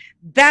 6.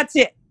 That's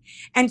it.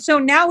 And so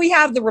now we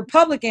have the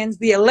Republicans,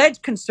 the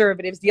alleged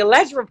conservatives, the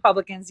alleged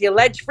Republicans, the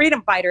alleged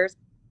freedom fighters,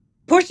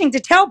 pushing to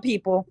tell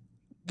people,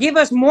 give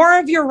us more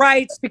of your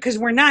rights because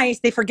we're nice.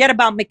 They forget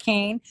about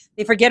McCain.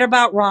 They forget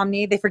about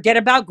Romney. They forget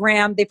about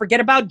Graham. They forget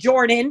about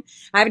Jordan.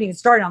 I haven't even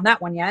started on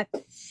that one yet.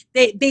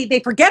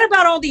 They forget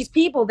about all these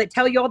people that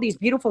tell you all these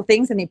beautiful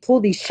things and they pull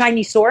these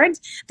shiny swords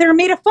that are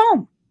made of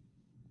foam.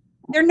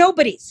 They're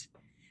nobodies.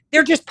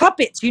 They're just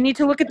puppets. You need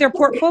to look at their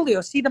portfolio,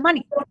 see the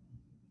money.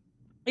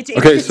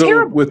 It's so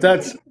terrible. With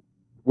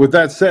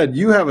that said,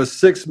 you have a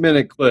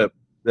 6-minute clip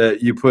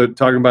that you put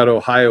talking about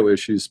Ohio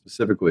issues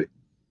specifically.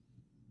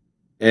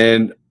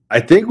 And I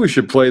think we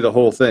should play the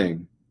whole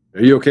thing.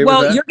 Are you okay with that?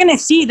 Well, you're going to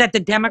see that the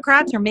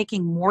Democrats are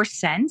making more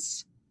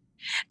sense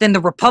than the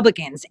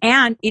Republicans.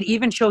 And it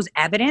even shows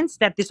evidence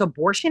that this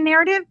abortion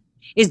narrative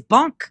is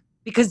bunk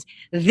because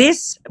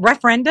this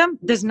referendum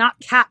does not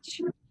catch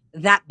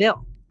that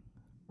bill.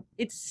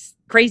 It's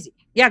crazy.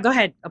 Yeah, go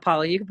ahead,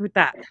 Apollo. You can put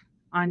that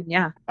on.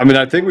 Yeah. I mean,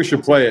 I think we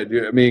should play it.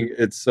 I mean,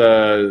 it's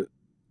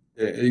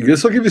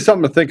this will give you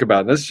something to think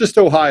about. And it's just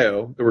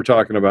Ohio that we're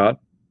talking about,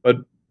 but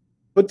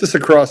put this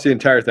across the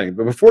entire thing.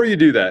 But before you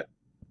do that,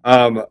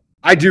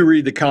 I do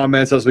read the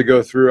comments as we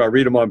go through. I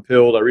read them on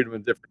Pilled. I read them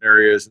in different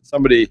areas. And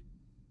somebody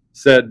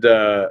said,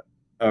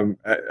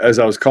 as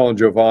I was calling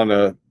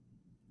Giovanna,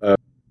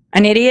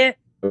 an idiot,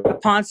 a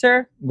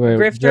poncer,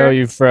 grifter. Joe,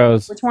 you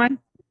froze. Which one?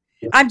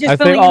 I'm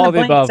just filling in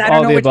the blanks. I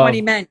don't know which one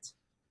he meant.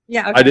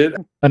 Yeah, okay. I did.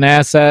 An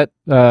asset,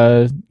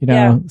 CIA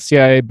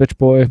bitch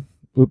boy.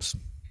 Oops.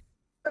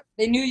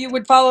 They knew you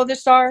would follow the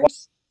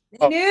stars.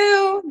 They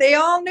knew. They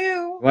all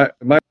knew. All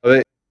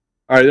right,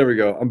 there we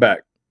go. I'm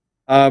back.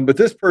 But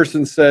this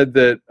person said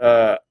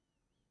that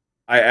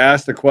I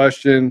asked a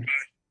question.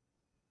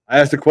 I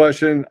asked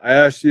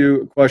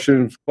you a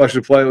question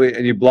politely,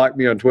 and you blocked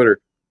me on Twitter.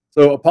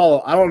 So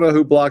Apollo, I don't know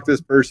who blocked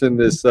this person,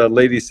 this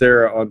lady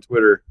Sarah on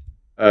Twitter,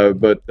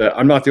 but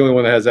I'm not the only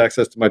one that has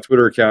access to my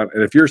Twitter account.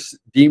 And if you're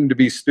deemed to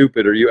be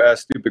stupid or you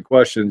ask stupid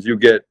questions, you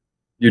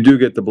do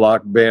get the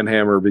block ban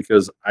hammer,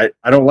 because I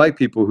don't like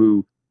people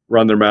who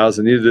run their mouths,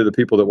 and neither do the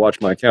people that watch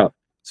my account.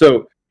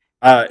 So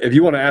if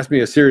you want to ask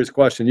me a serious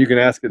question, you can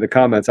ask it in the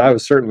comments. I will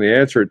certainly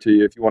answer it to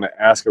you if you want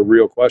to ask a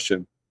real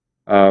question.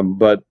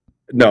 But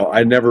no,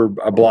 I never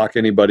block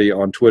anybody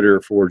on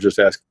Twitter for just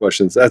asking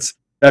questions. That's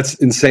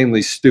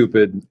insanely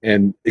stupid,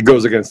 and it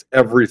goes against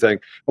everything.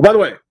 Oh, by the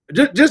way,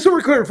 just so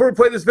we're clear, before we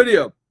play this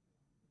video,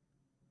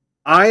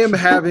 I am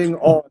having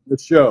on the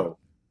show,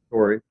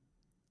 Tori,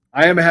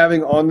 I am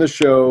having on the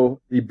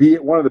show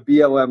one of the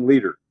BLM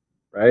leaders,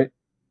 right?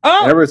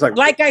 Oh,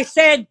 like I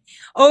said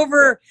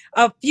over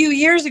a few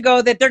years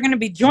ago, that they're going to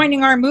be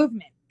joining our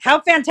movement.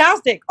 How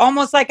fantastic.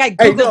 Almost like I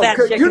Googled that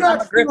shit. You're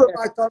not sure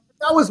I thought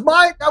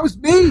that was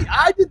me.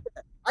 I did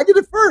that. I did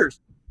it first.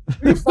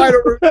 We fight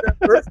over that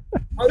first.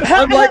 Look,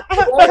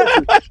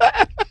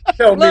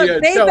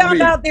 they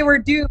found out they were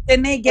duped,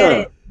 and they get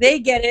it. They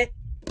get it.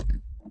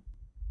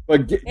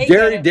 But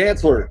Gary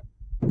Dantzler,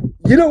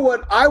 you know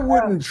what? I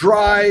wouldn't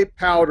dry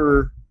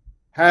powder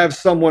have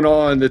someone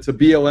on that's a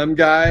BLM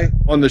guy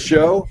on the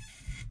show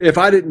if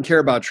I didn't care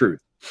about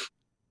truth.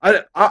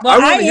 I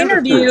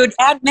interviewed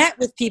and met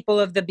with people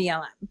of the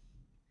BLM.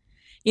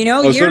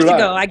 Years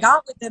ago, I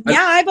got with them.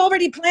 I've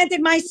already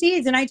planted my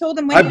seeds, and I told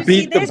them, I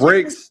beat the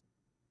brakes.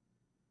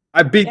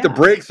 I beat the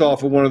brakes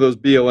off of one of those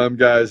BLM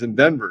guys in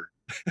Denver.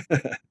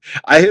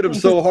 I hit him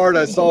so hard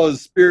I saw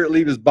his spirit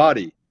leave his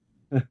body.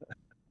 No,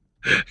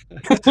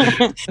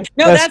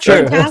 that's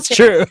true. Fantastic. That's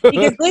true.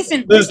 Because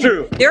listen,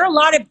 true. There are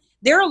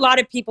a lot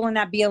of people in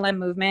that BLM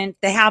movement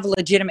that have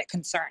legitimate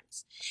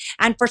concerns.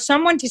 And for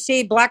someone to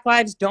say Black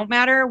lives don't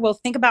matter, well,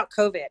 think about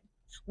COVID.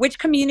 Which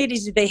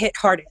communities did they hit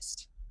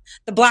hardest?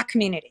 The Black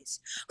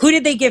communities. Who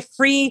did they give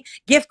free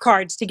gift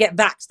cards to get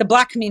vaxxed? The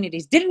Black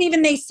communities. Didn't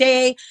even they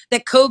say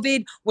that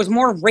COVID was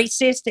more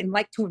racist and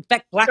like to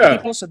infect Black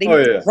people, so they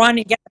need to run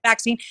and get the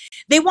vaccine?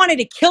 They wanted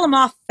to kill them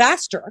off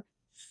faster,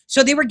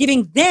 so they were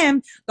giving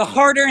them the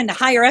harder and the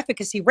higher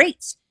efficacy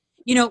rates.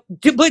 Do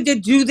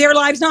their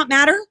lives not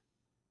matter?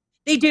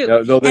 They do.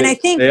 And I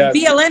think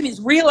BLM is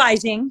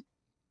realizing,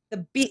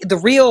 the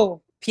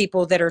real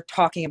people that are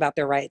talking about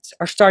their rights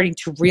are starting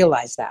to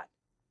realize that.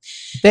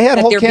 They had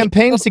whole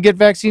campaigns to get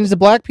vaccines to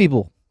Black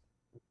people.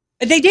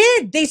 They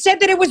did. They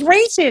said that it was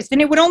racist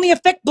and it would only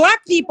affect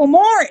Black people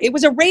more. It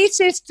was a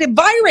racist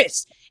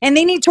virus, and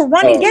they need to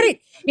run and get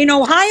it. In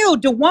Ohio,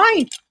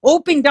 DeWine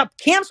opened up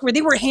camps where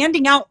they were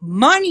handing out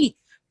money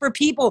for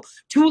people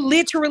to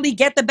literally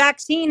get the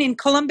vaccine in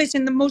Columbus,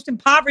 in the most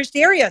impoverished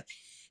areas.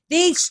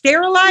 They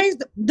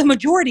sterilized the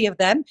majority of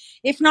them,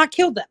 if not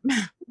killed them.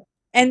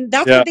 And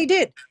that's what they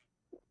did.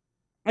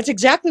 That's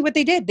exactly what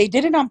they did. They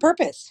did it on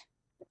purpose.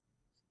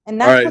 And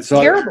that's what's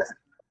terrible.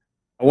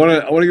 I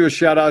want to give a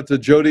shout out to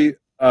Jody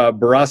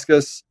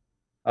Barascas.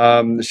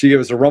 She gave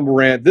us a Rumble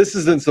rant. This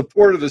is in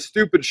support of the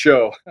stupid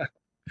show.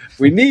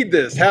 We need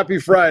this. Happy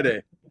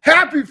Friday.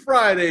 Happy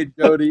Friday,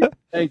 Jody.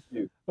 Thank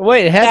you.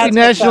 Wait, happy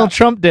National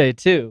Trump Day,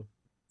 too.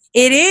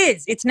 It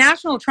is. It's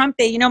National Trump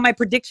Day. My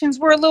predictions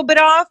were a little bit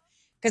off,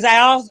 because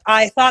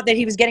I thought that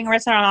he was getting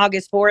arrested on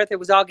August 4th. It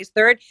was August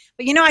 3rd.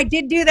 But, I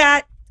did do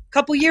that a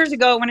couple years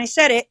ago when I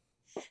said it,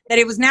 that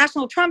it was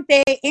National Trump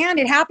Day, and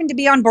it happened to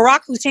be on Barack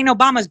Hussein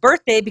Obama's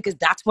birthday, because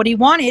that's what he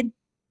wanted.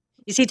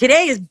 You see,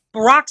 today is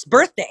Barack's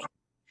birthday.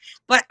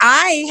 But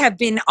I have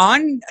been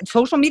on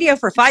social media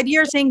for 5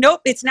 years saying,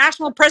 nope, it's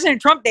National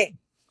President Trump Day.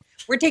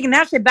 We're taking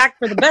that shit back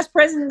for the best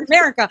president in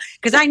America,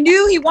 because I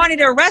knew he wanted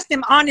to arrest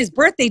him on his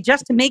birthday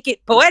just to make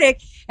it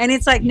poetic. And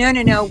it's like,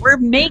 no, we're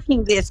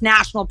making this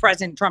National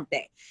President Trump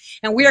Day.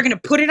 And we are going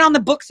to put it on the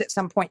books at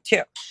some point,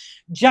 too,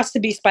 just to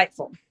be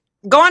spiteful.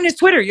 Go on his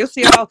Twitter. You'll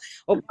see all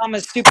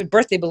Obama's stupid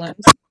birthday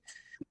balloons.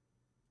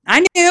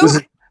 I knew.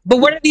 But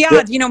what are the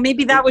odds?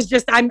 Maybe that was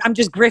just, I'm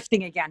just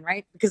grifting again,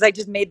 right? Because I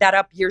just made that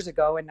up years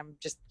ago, and I'm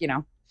just,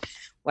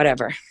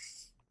 whatever.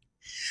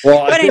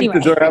 Well, I think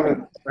that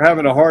they're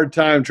having a hard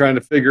time trying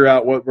to figure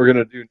out what we're going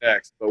to do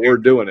next, but we're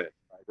doing it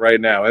right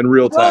now in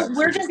real time. Well,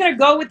 we're just going to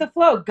go with the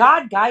flow.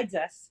 God guides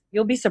us.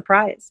 You'll be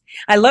surprised.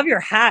 I love your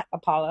hat,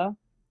 Apollo.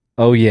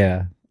 Oh,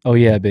 yeah. Oh,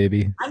 yeah,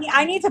 baby.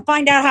 I need to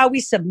find out how we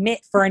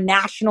submit for a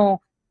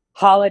national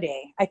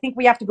holiday. I think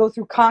we have to go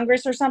through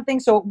Congress or something,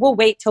 so we'll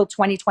wait till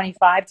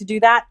 2025 to do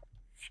that.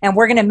 And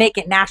we're going to make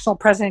it National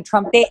President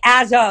Trump Day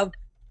as of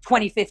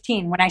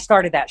 2015, when I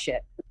started that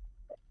shit.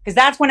 Because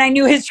that's when I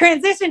knew his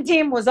transition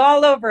team was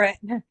all over it.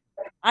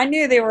 I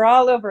knew they were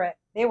all over it.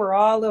 They were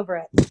all over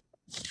it.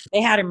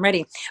 They had him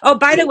ready. Oh,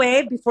 by the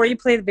way, before you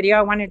play the video,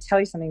 I wanted to tell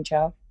you something,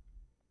 Joe.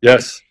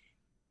 Yes.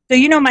 So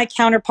you know my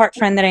counterpart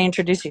friend that I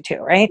introduced you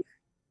to, right?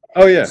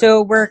 Oh, yeah.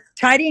 So we're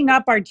tidying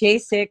up our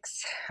J6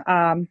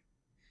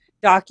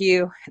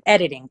 docu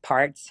editing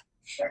parts.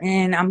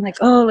 And I'm like,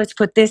 oh, let's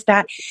put this,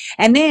 that.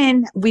 And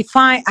then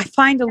I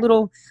find a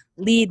little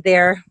lead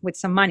there with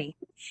some money.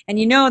 And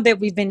you know that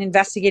we've been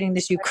investigating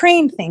this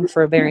Ukraine thing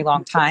for a very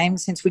long time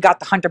since we got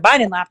the Hunter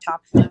Biden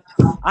laptop.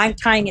 I'm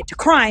tying it to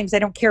crimes. I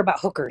don't care about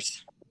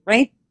hookers,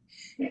 right?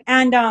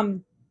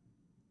 And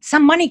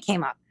some money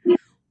came up.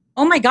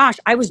 Oh my gosh,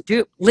 I was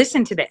duped.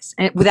 Listen to this,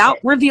 and without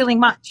revealing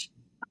much.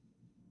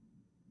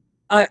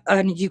 A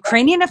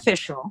Ukrainian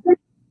official,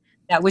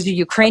 that was a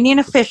Ukrainian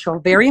official,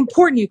 very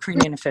important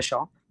Ukrainian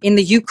official in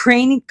the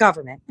Ukrainian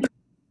government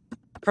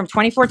from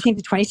 2014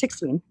 to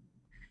 2016,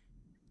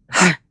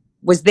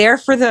 was there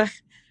for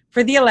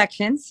the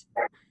elections.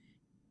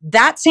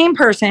 That same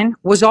person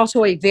was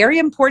also a very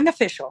important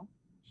official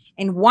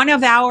in one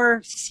of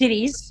our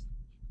cities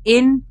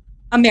in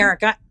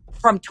America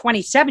from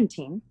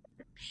 2017,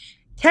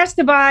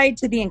 testified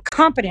to the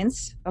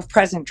incompetence of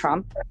President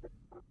Trump.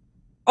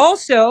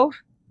 Also,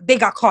 they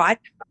got caught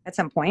at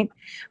some point.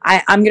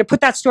 I'm going to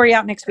put that story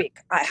out next week.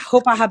 I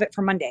hope I'll have it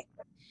for Monday.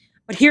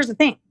 But here's the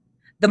thing.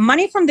 The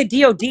money from the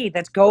DOD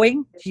that's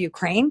going to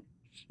Ukraine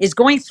is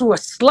going through a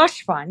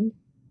slush fund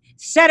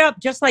set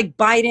up just like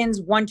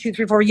Biden's 1, 2,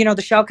 3, 4, you know,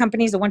 the shell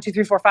companies, the 1, 2,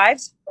 3, 4,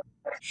 5s,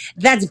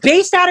 that's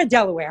based out of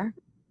Delaware,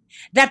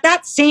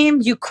 that same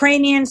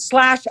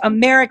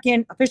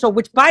Ukrainian/American official,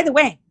 which, by the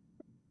way,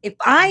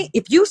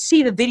 if you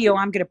see the video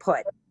I'm going to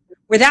put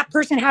where that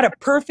person had a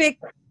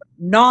perfect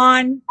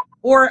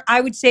or I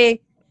would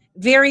say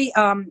very,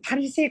 how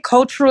do you say it,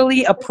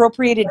 culturally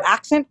appropriated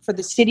accent for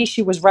the city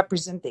she was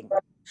representing.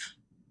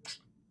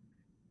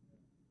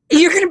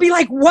 You're going to be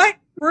like, what?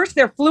 First,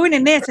 they're fluent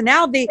in this, and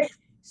now they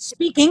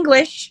speak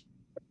English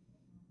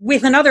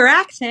with another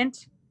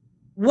accent.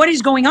 What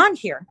is going on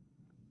here?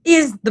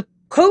 Is the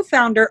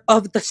co-founder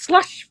of the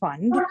slush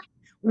fund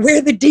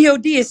where the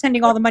DOD is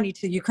sending all the money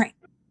to Ukraine.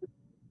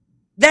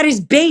 That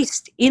is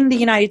based in the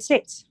United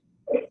States.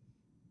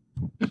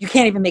 You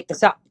can't even make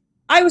this up.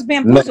 I was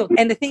bamboozled.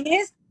 And the thing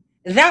is,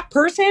 that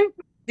person,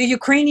 the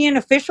Ukrainian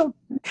official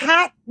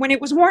hat, when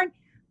it was worn,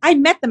 I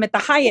met them at the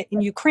Hyatt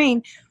in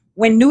Ukraine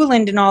when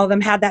Newland and all of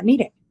them had that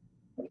meeting.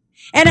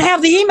 And I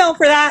have the email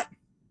for that.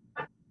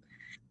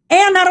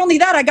 And not only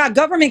that, I got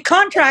government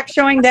contracts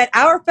showing that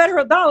our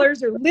federal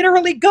dollars are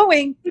literally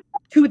going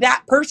to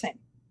that person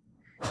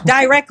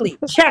directly.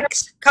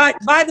 Checks cut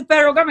by the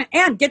federal government.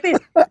 And get this,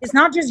 it's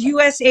not just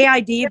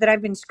USAID that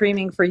I've been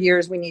screaming for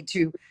years we need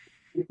to,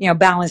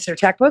 balance their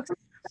checkbooks.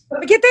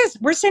 But get this,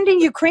 we're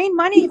sending Ukraine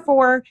money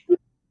for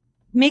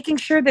making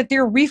sure that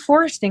they're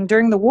reforesting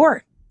during the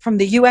war from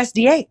the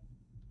USDA.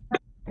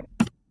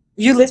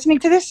 You listening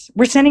to this?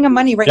 We're sending them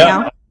money right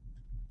now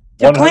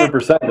to plant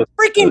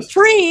freaking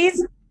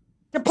trees.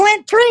 To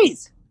plant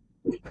trees.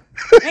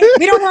 Right?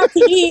 We don't have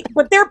to eat,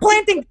 but they're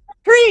planting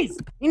trees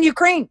in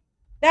Ukraine.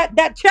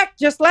 That check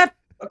just left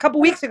a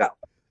couple weeks ago.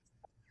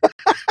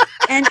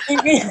 And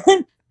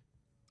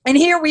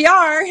here we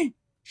are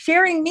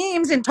sharing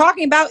memes and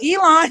talking about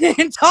Elon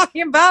and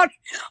talking about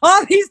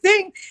all these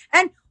things.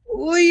 And,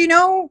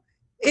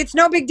 it's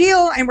no big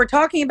deal. And we're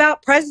talking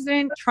about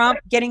President Trump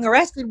getting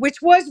arrested,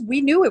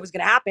 we knew it was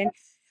going to happen.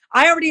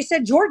 I already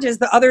said Georgia's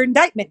the other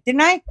indictment,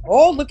 didn't I?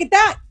 Oh, look at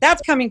that.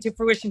 That's coming to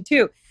fruition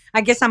too.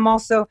 I guess I'm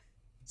also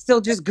still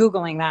just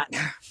Googling that.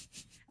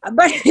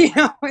 But,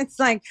 it's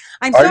like,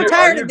 I'm so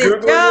tired of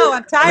this, Joe.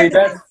 I'm tired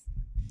of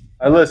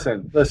this.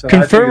 Listen.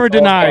 Confirm or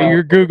deny,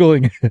 you're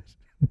Googling it.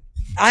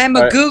 I am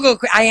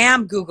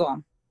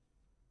Google.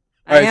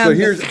 All right, so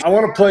I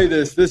want to play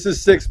this. This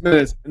is 6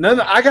 minutes. And then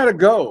I got to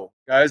go,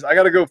 guys. I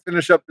got to go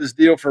finish up this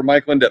deal for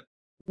Mike Lindell.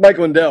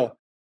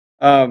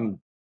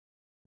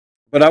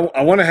 But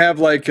I want to have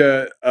like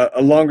a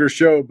longer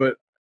show. But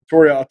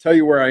Tori, I'll tell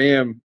you where I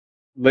am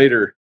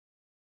later.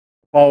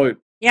 Apollo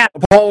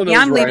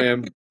knows where I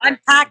am. I'm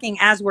packing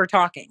as we're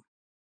talking.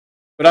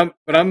 But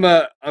I'm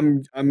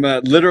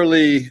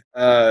literally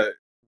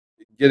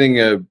getting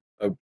a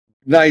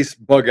nice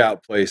bug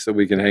out place so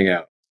we can hang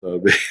out.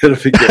 So it'll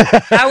be good.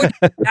 That would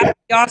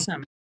be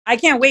awesome. I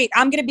can't wait.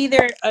 I'm gonna be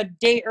there a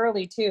day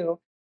early too.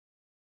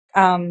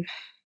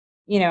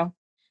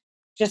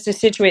 Just to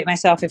situate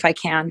myself if I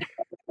can.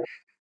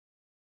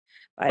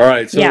 But, all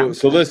right, so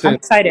listen, I'm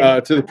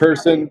excited. to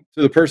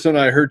the person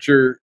I heard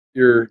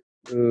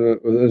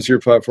that's your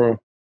platform.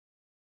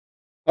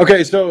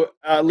 Okay, so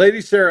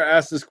Lady Sarah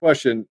asked this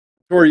question.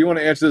 Tori, you want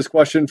to answer this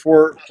question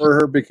for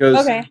her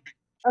because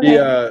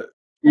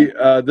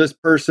this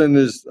person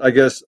is, I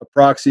guess, a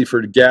proxy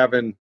for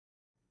Gavin,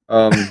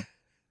 the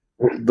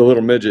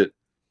little midget.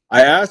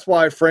 I asked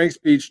why Frank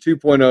Speech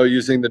 2.0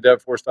 using the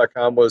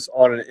devforce.com was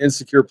on an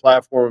insecure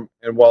platform,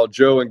 and while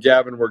Joe and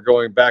Gavin were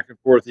going back and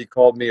forth, he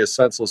called me a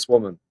senseless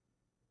woman.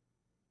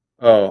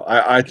 Oh,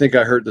 I think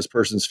I hurt this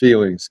person's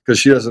feelings because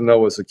she doesn't know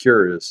what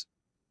secure is.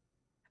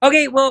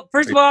 Okay, well,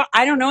 first of all,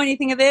 I don't know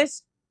anything of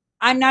this.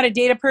 I'm not a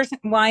data person.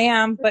 Well, I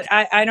am, but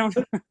I don't.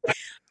 But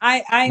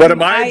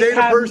am I a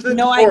data person?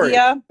 No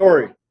idea.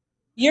 Sorry.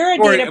 You're a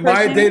data person. Am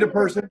I a data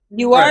person?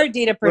 You are a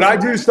data person. Would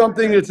I do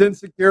something that's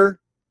insecure?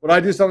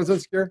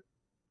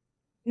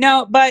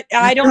 No, but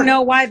I don't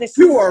know why the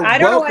You are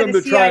welcome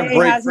to try and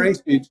break Frank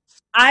Speech.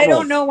 I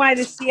don't know why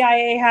the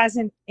CIA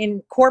hasn't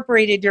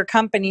incorporated your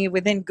company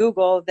within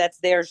Google. That's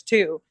theirs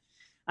too.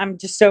 I'm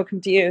just so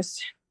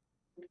confused.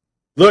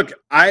 Look,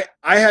 I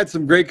had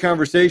some great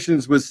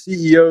conversations with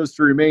CEOs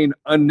to remain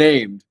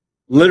unnamed,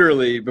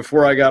 literally,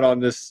 before I got on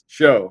this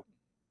show.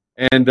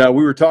 And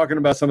we were talking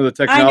about some of the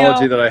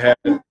technology that I had.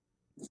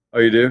 Oh,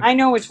 you do? I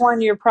know which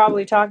one you're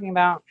probably talking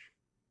about.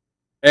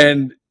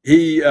 And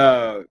he's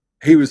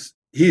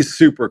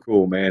super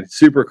cool, man.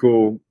 Super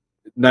cool.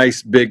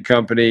 Nice, big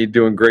company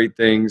doing great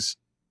things.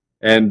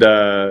 And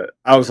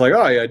I was like,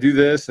 oh, yeah, I do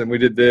this. And we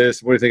did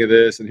this. What do you think of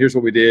this? And here's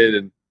what we did.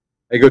 And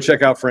hey, go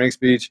check out Frank's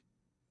speech.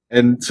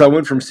 And so I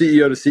went from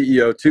CEO to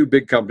CEO, 2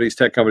 big companies,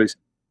 tech companies,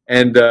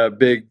 and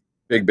big.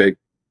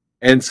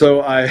 And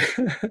so I'm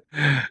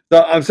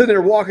sitting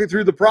there walking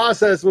through the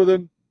process with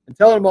him and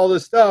telling him all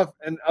this stuff.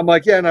 And I'm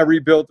like, yeah, and I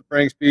rebuilt the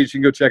Frank speech. You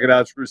can go check it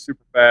out. It's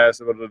super fast.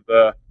 So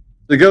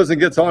he goes and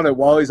gets on it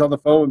while he's on the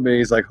phone with me.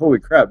 He's like, holy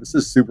crap, this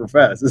is super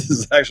fast. This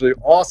is actually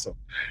awesome.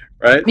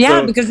 Right?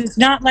 Yeah, because it's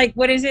not like,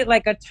 what is it,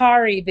 like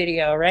Atari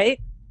video, right?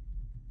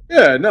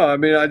 Yeah, no, I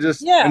mean, I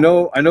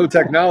know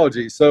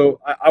technology.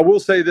 So I will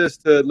say this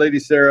to Lady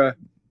Sarah.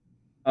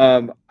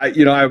 I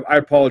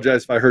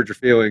apologize if I hurt your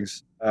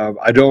feelings. I'm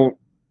going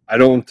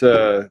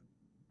to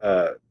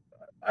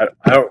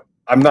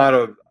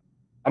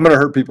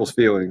hurt people's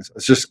feelings.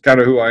 It's just kind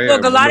of who I am.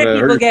 Look, a lot of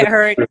people get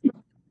hurt.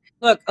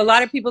 Look, a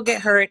lot of people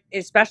get hurt,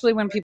 especially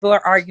when people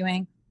are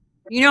arguing.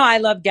 You know, I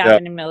love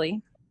Gavin and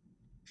Millie.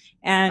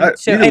 And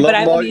so, you can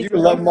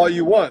love them all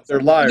you want. They're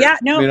liars. Yeah,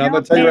 no, I mean, I'm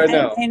going to tell you right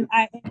now.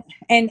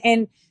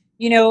 And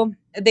you know,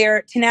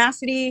 their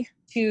tenacity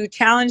to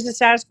challenge the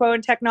status quo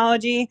in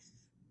technology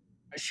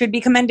should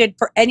be commended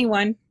for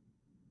anyone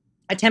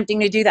attempting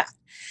to do that.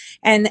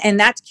 And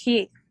that's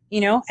key, you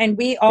know, and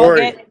we all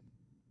get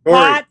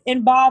hot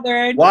and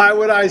bothered. Why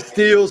would I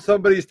steal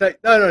somebody's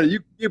tech? No,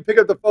 you pick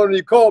up the phone and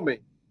you call me.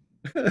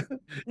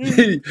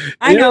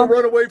 I know. Don't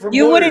run away from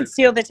you lawyers, wouldn't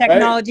steal the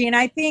technology, right? And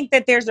I think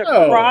that there's a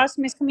cross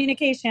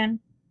miscommunication.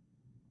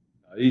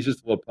 He's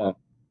just a little pump.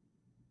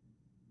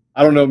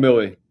 I don't know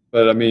Millie,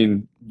 but I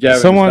mean,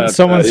 Gavin.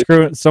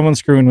 Someone's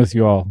screwing with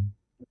you all.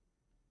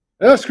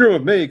 They're not screwing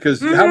with me because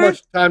how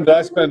much time did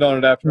I spend on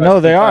it after? No,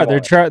 they are. They're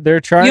trying to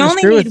screw with you.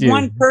 You only need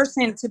one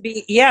person to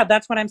be. Yeah,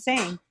 that's what I'm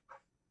saying.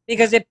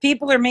 Because if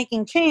people are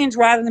making change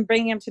rather than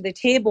bringing them to the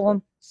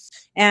table,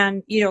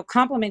 and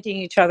complimenting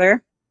each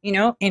other,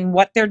 in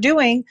what they're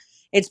doing,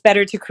 it's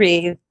better to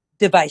create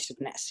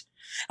divisiveness.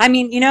 I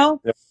mean,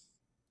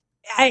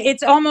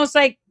 it's almost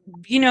like,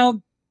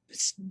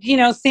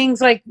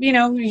 things like,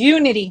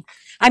 unity.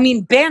 I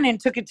mean, Bannon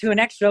took it to an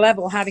extra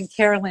level having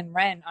Carolyn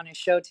Wren on his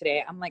show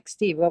today. I'm like,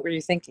 Steve, what were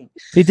you thinking?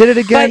 He did it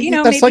again.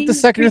 But, that's like the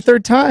second or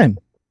third time.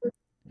 He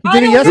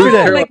did it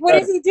yesterday. Like, what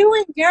is he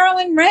doing?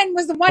 Carolyn Wren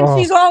was the one.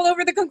 She's all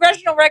over the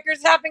congressional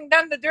records, having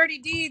done the dirty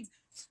deeds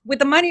with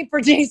the money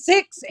for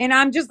J6. And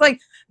I'm just like,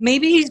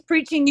 maybe he's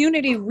preaching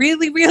unity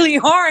really, really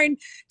hard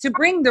to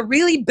bring the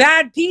really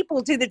bad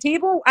people to the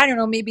table. I don't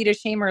know, maybe to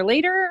shame her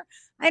later.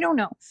 I don't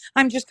know.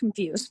 I'm just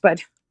confused,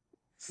 but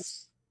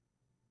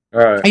all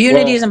right.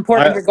 Unity is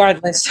important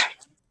regardless.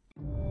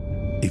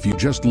 If you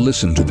just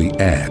listen to the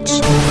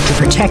ads. To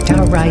protect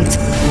our rights,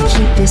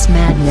 keep this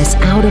madness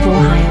out of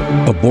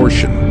Ohio.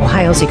 Abortion.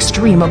 Ohio's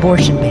extreme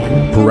abortion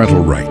ban.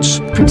 Parental rights.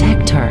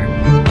 Protect her.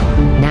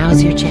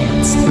 Now's your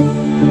chance.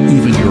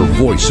 Even your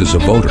voice as a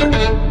voter.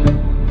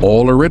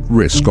 All are at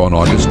risk on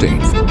August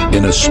 8th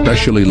in a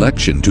special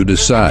election to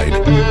decide.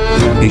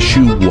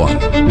 Issue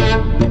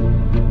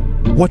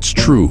 1. What's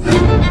true?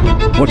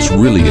 What's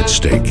really at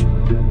stake?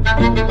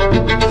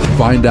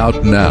 Find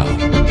out now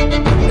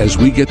as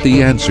we get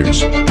the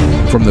answers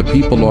from the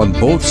people on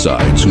both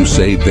sides who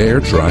say they're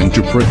trying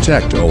to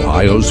protect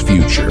Ohio's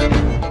future.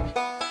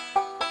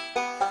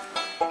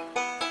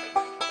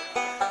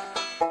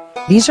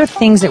 These are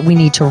things that we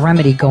need to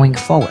remedy going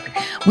forward.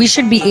 We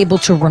should be able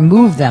to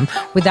remove them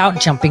without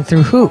jumping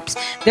through hoops.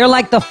 They're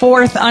like the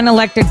fourth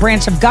unelected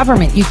branch of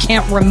government. You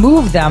can't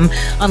remove them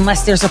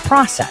unless there's a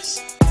process.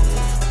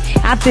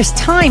 At this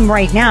time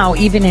right now,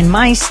 even in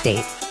my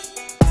state,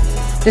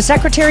 the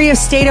Secretary of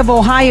State of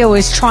Ohio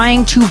is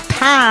trying to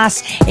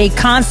pass a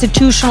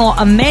constitutional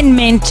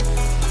amendment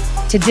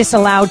to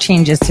disallow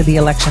changes to the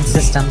election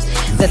systems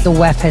that the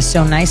WEF has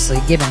so nicely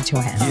given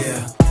to him.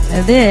 Yeah.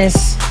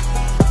 This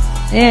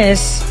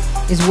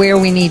is where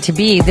we need to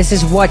be. This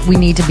is what we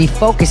need to be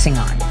focusing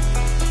on.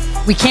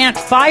 We can't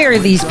fire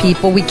these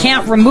people. We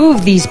can't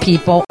remove these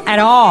people at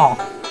all.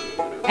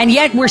 And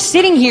yet we're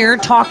sitting here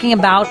talking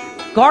about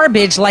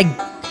garbage like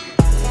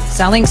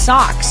selling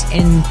socks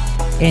in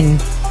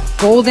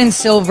gold and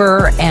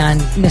silver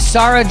and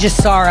Nasara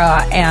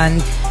Jasara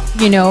and,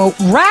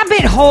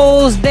 rabbit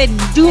holes that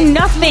do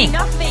nothing.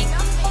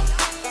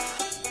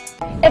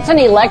 It's an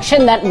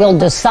election that will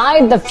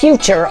decide the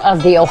future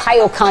of the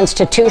Ohio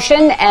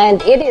Constitution,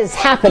 and it is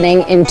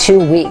happening in 2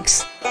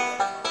 weeks.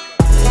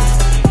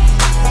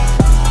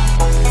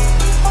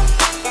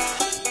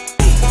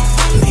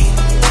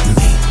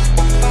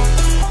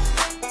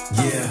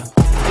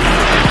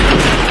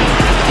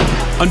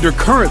 Under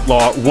current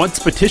law, once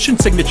petition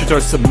signatures are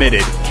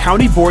submitted,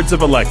 county boards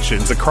of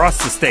elections across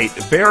the state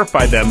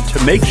verify them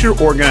to make sure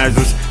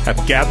organizers have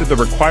gathered the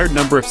required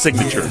number of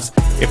signatures.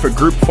 If a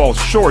group falls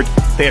short,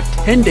 they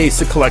have 10 days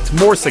to collect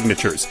more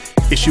signatures.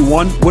 Issue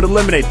 1 would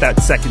eliminate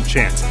that second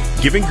chance,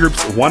 giving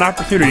groups one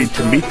opportunity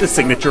to meet the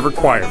signature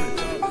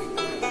requirement.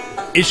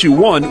 Issue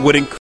 1 would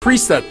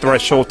increase that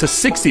threshold to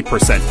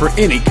 60% for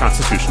any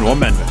constitutional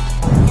amendment.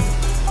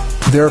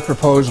 Their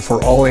proposal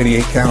for all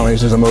 88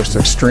 counties is the most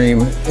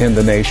extreme in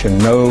the nation.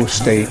 No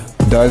state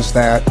does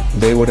that.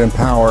 They would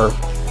empower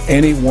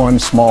any one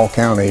small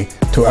county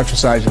to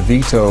exercise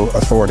veto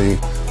authority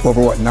over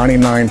what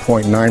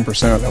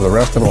 99.9% of the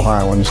rest of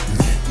Ohioans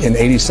in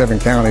 87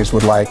 counties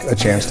would like a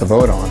chance to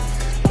vote on.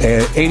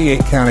 An 88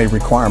 county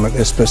requirement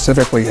is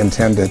specifically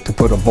intended to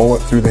put a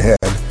bullet through the head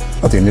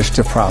of the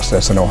initiative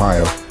process in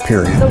Ohio,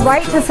 period. The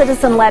right to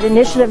citizen-led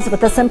initiatives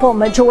with a simple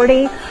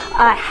majority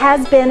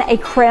has been a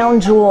crown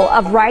jewel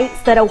of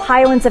rights that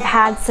Ohioans have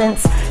had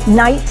since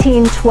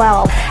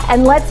 1912.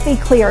 And let's be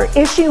clear,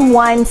 issue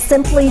 1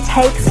 simply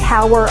takes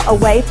power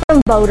away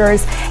from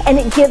voters and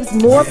it gives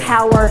more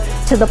power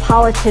to the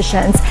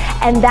politicians.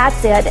 And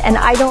that's it. And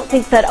I don't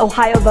think that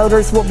Ohio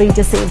voters will be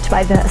deceived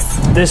by this.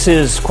 This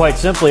is quite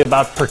simply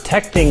about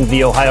protecting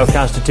the Ohio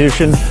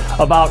Constitution,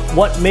 about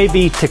what may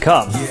be to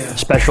come.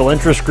 Special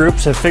interest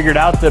groups have figured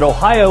out that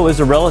Ohio is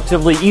a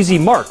relatively easy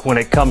mark when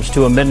it comes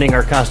to amending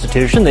our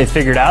Constitution. They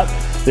figured out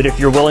that if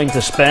you're willing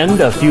to spend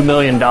a few $1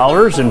 million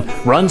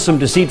and run some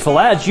deceitful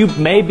ads, you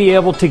may be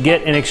able to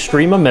get an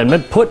extreme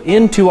amendment put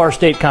into our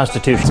state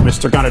constitution.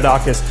 Mr.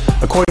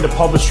 Ganadakis, according to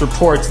published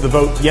reports, the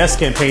Vote Yes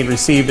campaign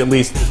received at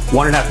least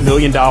 $1.5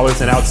 million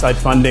in outside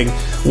funding,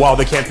 while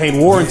the campaign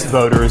warns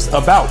voters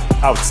about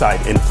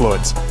outside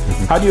influence.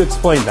 How do you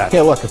explain that?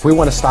 Yeah, look, if we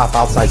want to stop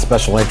outside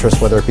special interests,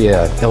 whether it be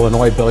an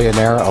Illinois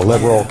billionaire, a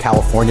liberal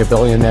California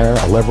billionaire,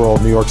 a liberal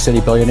New York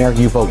City billionaire,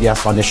 you vote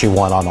yes on issue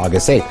 1 on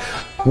August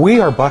 8th.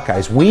 We are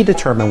Buckeyes. We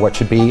determine what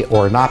should be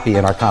or not be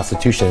in our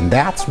Constitution. And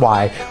that's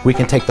why we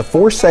can take the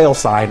for sale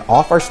sign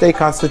off our state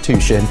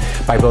Constitution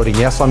by voting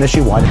yes on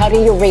issue 1. How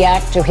do you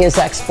react to his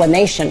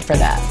explanation for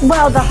that?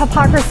 Well, the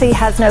hypocrisy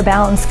has no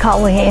bounds,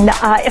 Colleen.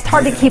 It's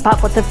hard to keep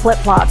up with the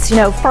flip-flops. You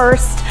know,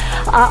 first,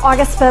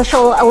 August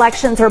special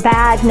elections are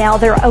bad. Now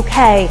they're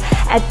okay.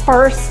 At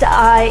first,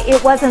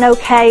 it wasn't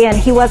okay, and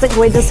he wasn't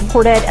going to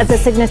support it as the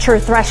signature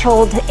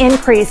threshold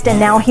increased, and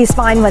now he's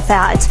fine with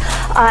that.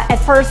 At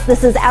first,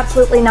 this is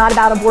absolutely not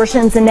about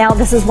abortions, and now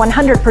this is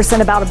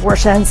 100% about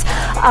abortions.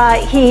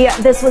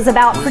 This was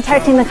about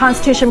protecting the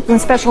Constitution from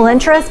special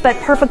interests, but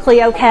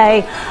perfectly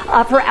okay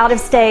for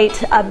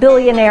out-of-state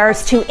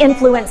billionaires to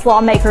influence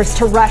lawmakers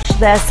to rush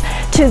this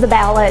to the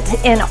ballot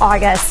in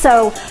August.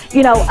 So,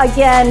 you know,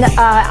 again,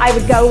 I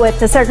would go with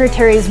the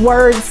Secretary's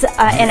words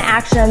and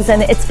actions,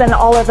 and it's been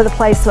all over the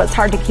place, so it's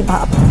hard to keep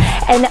up.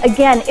 And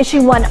again,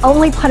 issue 1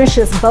 only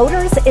punishes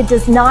voters. It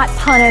does not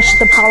punish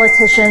the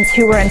politicians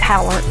who are in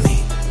power.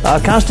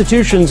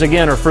 Constitutions,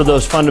 again, are for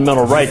those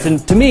fundamental rights.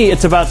 And to me,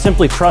 it's about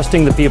simply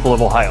trusting the people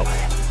of Ohio.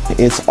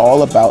 It's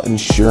all about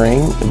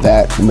ensuring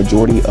that the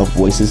majority of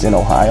voices in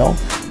Ohio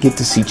get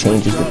to see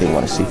changes that they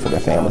want to see for their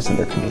families and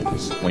their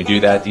communities. We do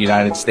that at the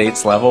United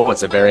States level.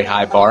 It's a very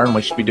high bar, and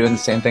we should be doing the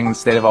same thing in the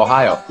state of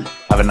Ohio.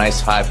 Have a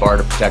nice high bar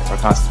to protect our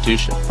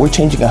Constitution. We're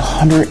changing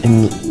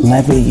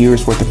 111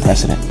 years worth of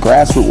precedent.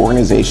 Grassroots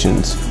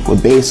organizations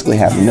would basically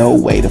have no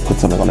way to put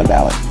something on the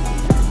ballot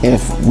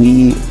if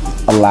we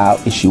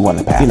allow issue 1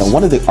 to pass. You know,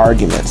 one of the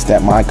arguments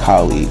that my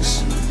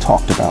colleagues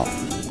talked about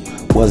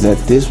was that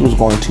this was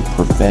going to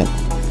prevent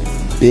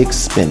big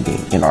spending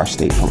in our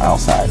state from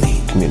outside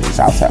communities,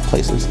 outside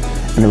places.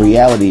 And the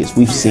reality is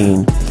we've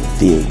seen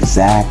the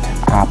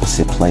exact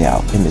opposite play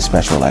out in this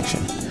special election.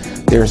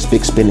 There's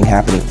big spending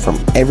happening from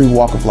every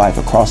walk of life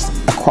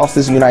across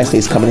this United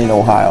States coming into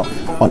Ohio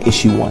on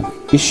issue 1.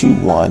 Issue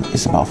 1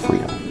 is about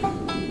freedom.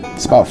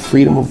 It's about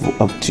freedom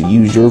to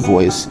use your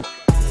voice.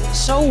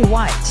 So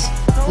what?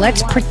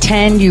 Let's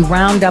pretend you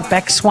round up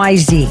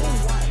XYZ.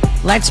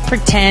 Let's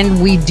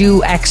pretend we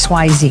do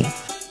XYZ.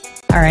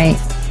 All right?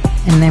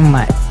 And then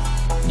what?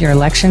 Your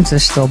elections are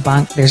still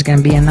bunk. There's going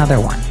to be another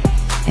one.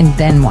 And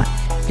then what?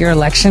 Your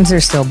elections are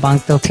still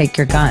bunk. They'll take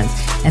your guns.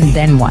 And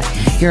then what?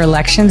 Your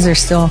elections are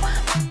still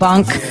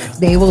bunk.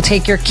 They will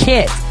take your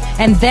kids.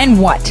 And then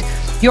what?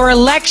 Your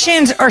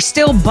elections are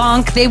still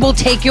bunk. They will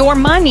take your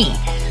money.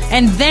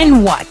 And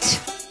then what?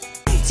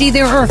 See,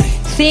 there are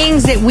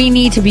things that we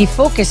need to be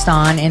focused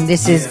on, and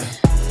this is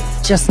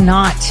just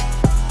not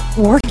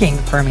working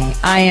for me.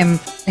 I am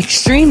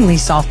extremely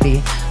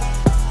salty.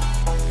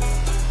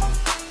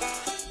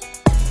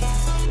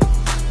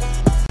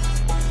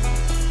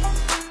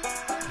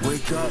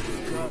 Wake up,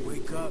 wake up,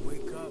 wake up,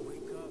 wake up, wake up.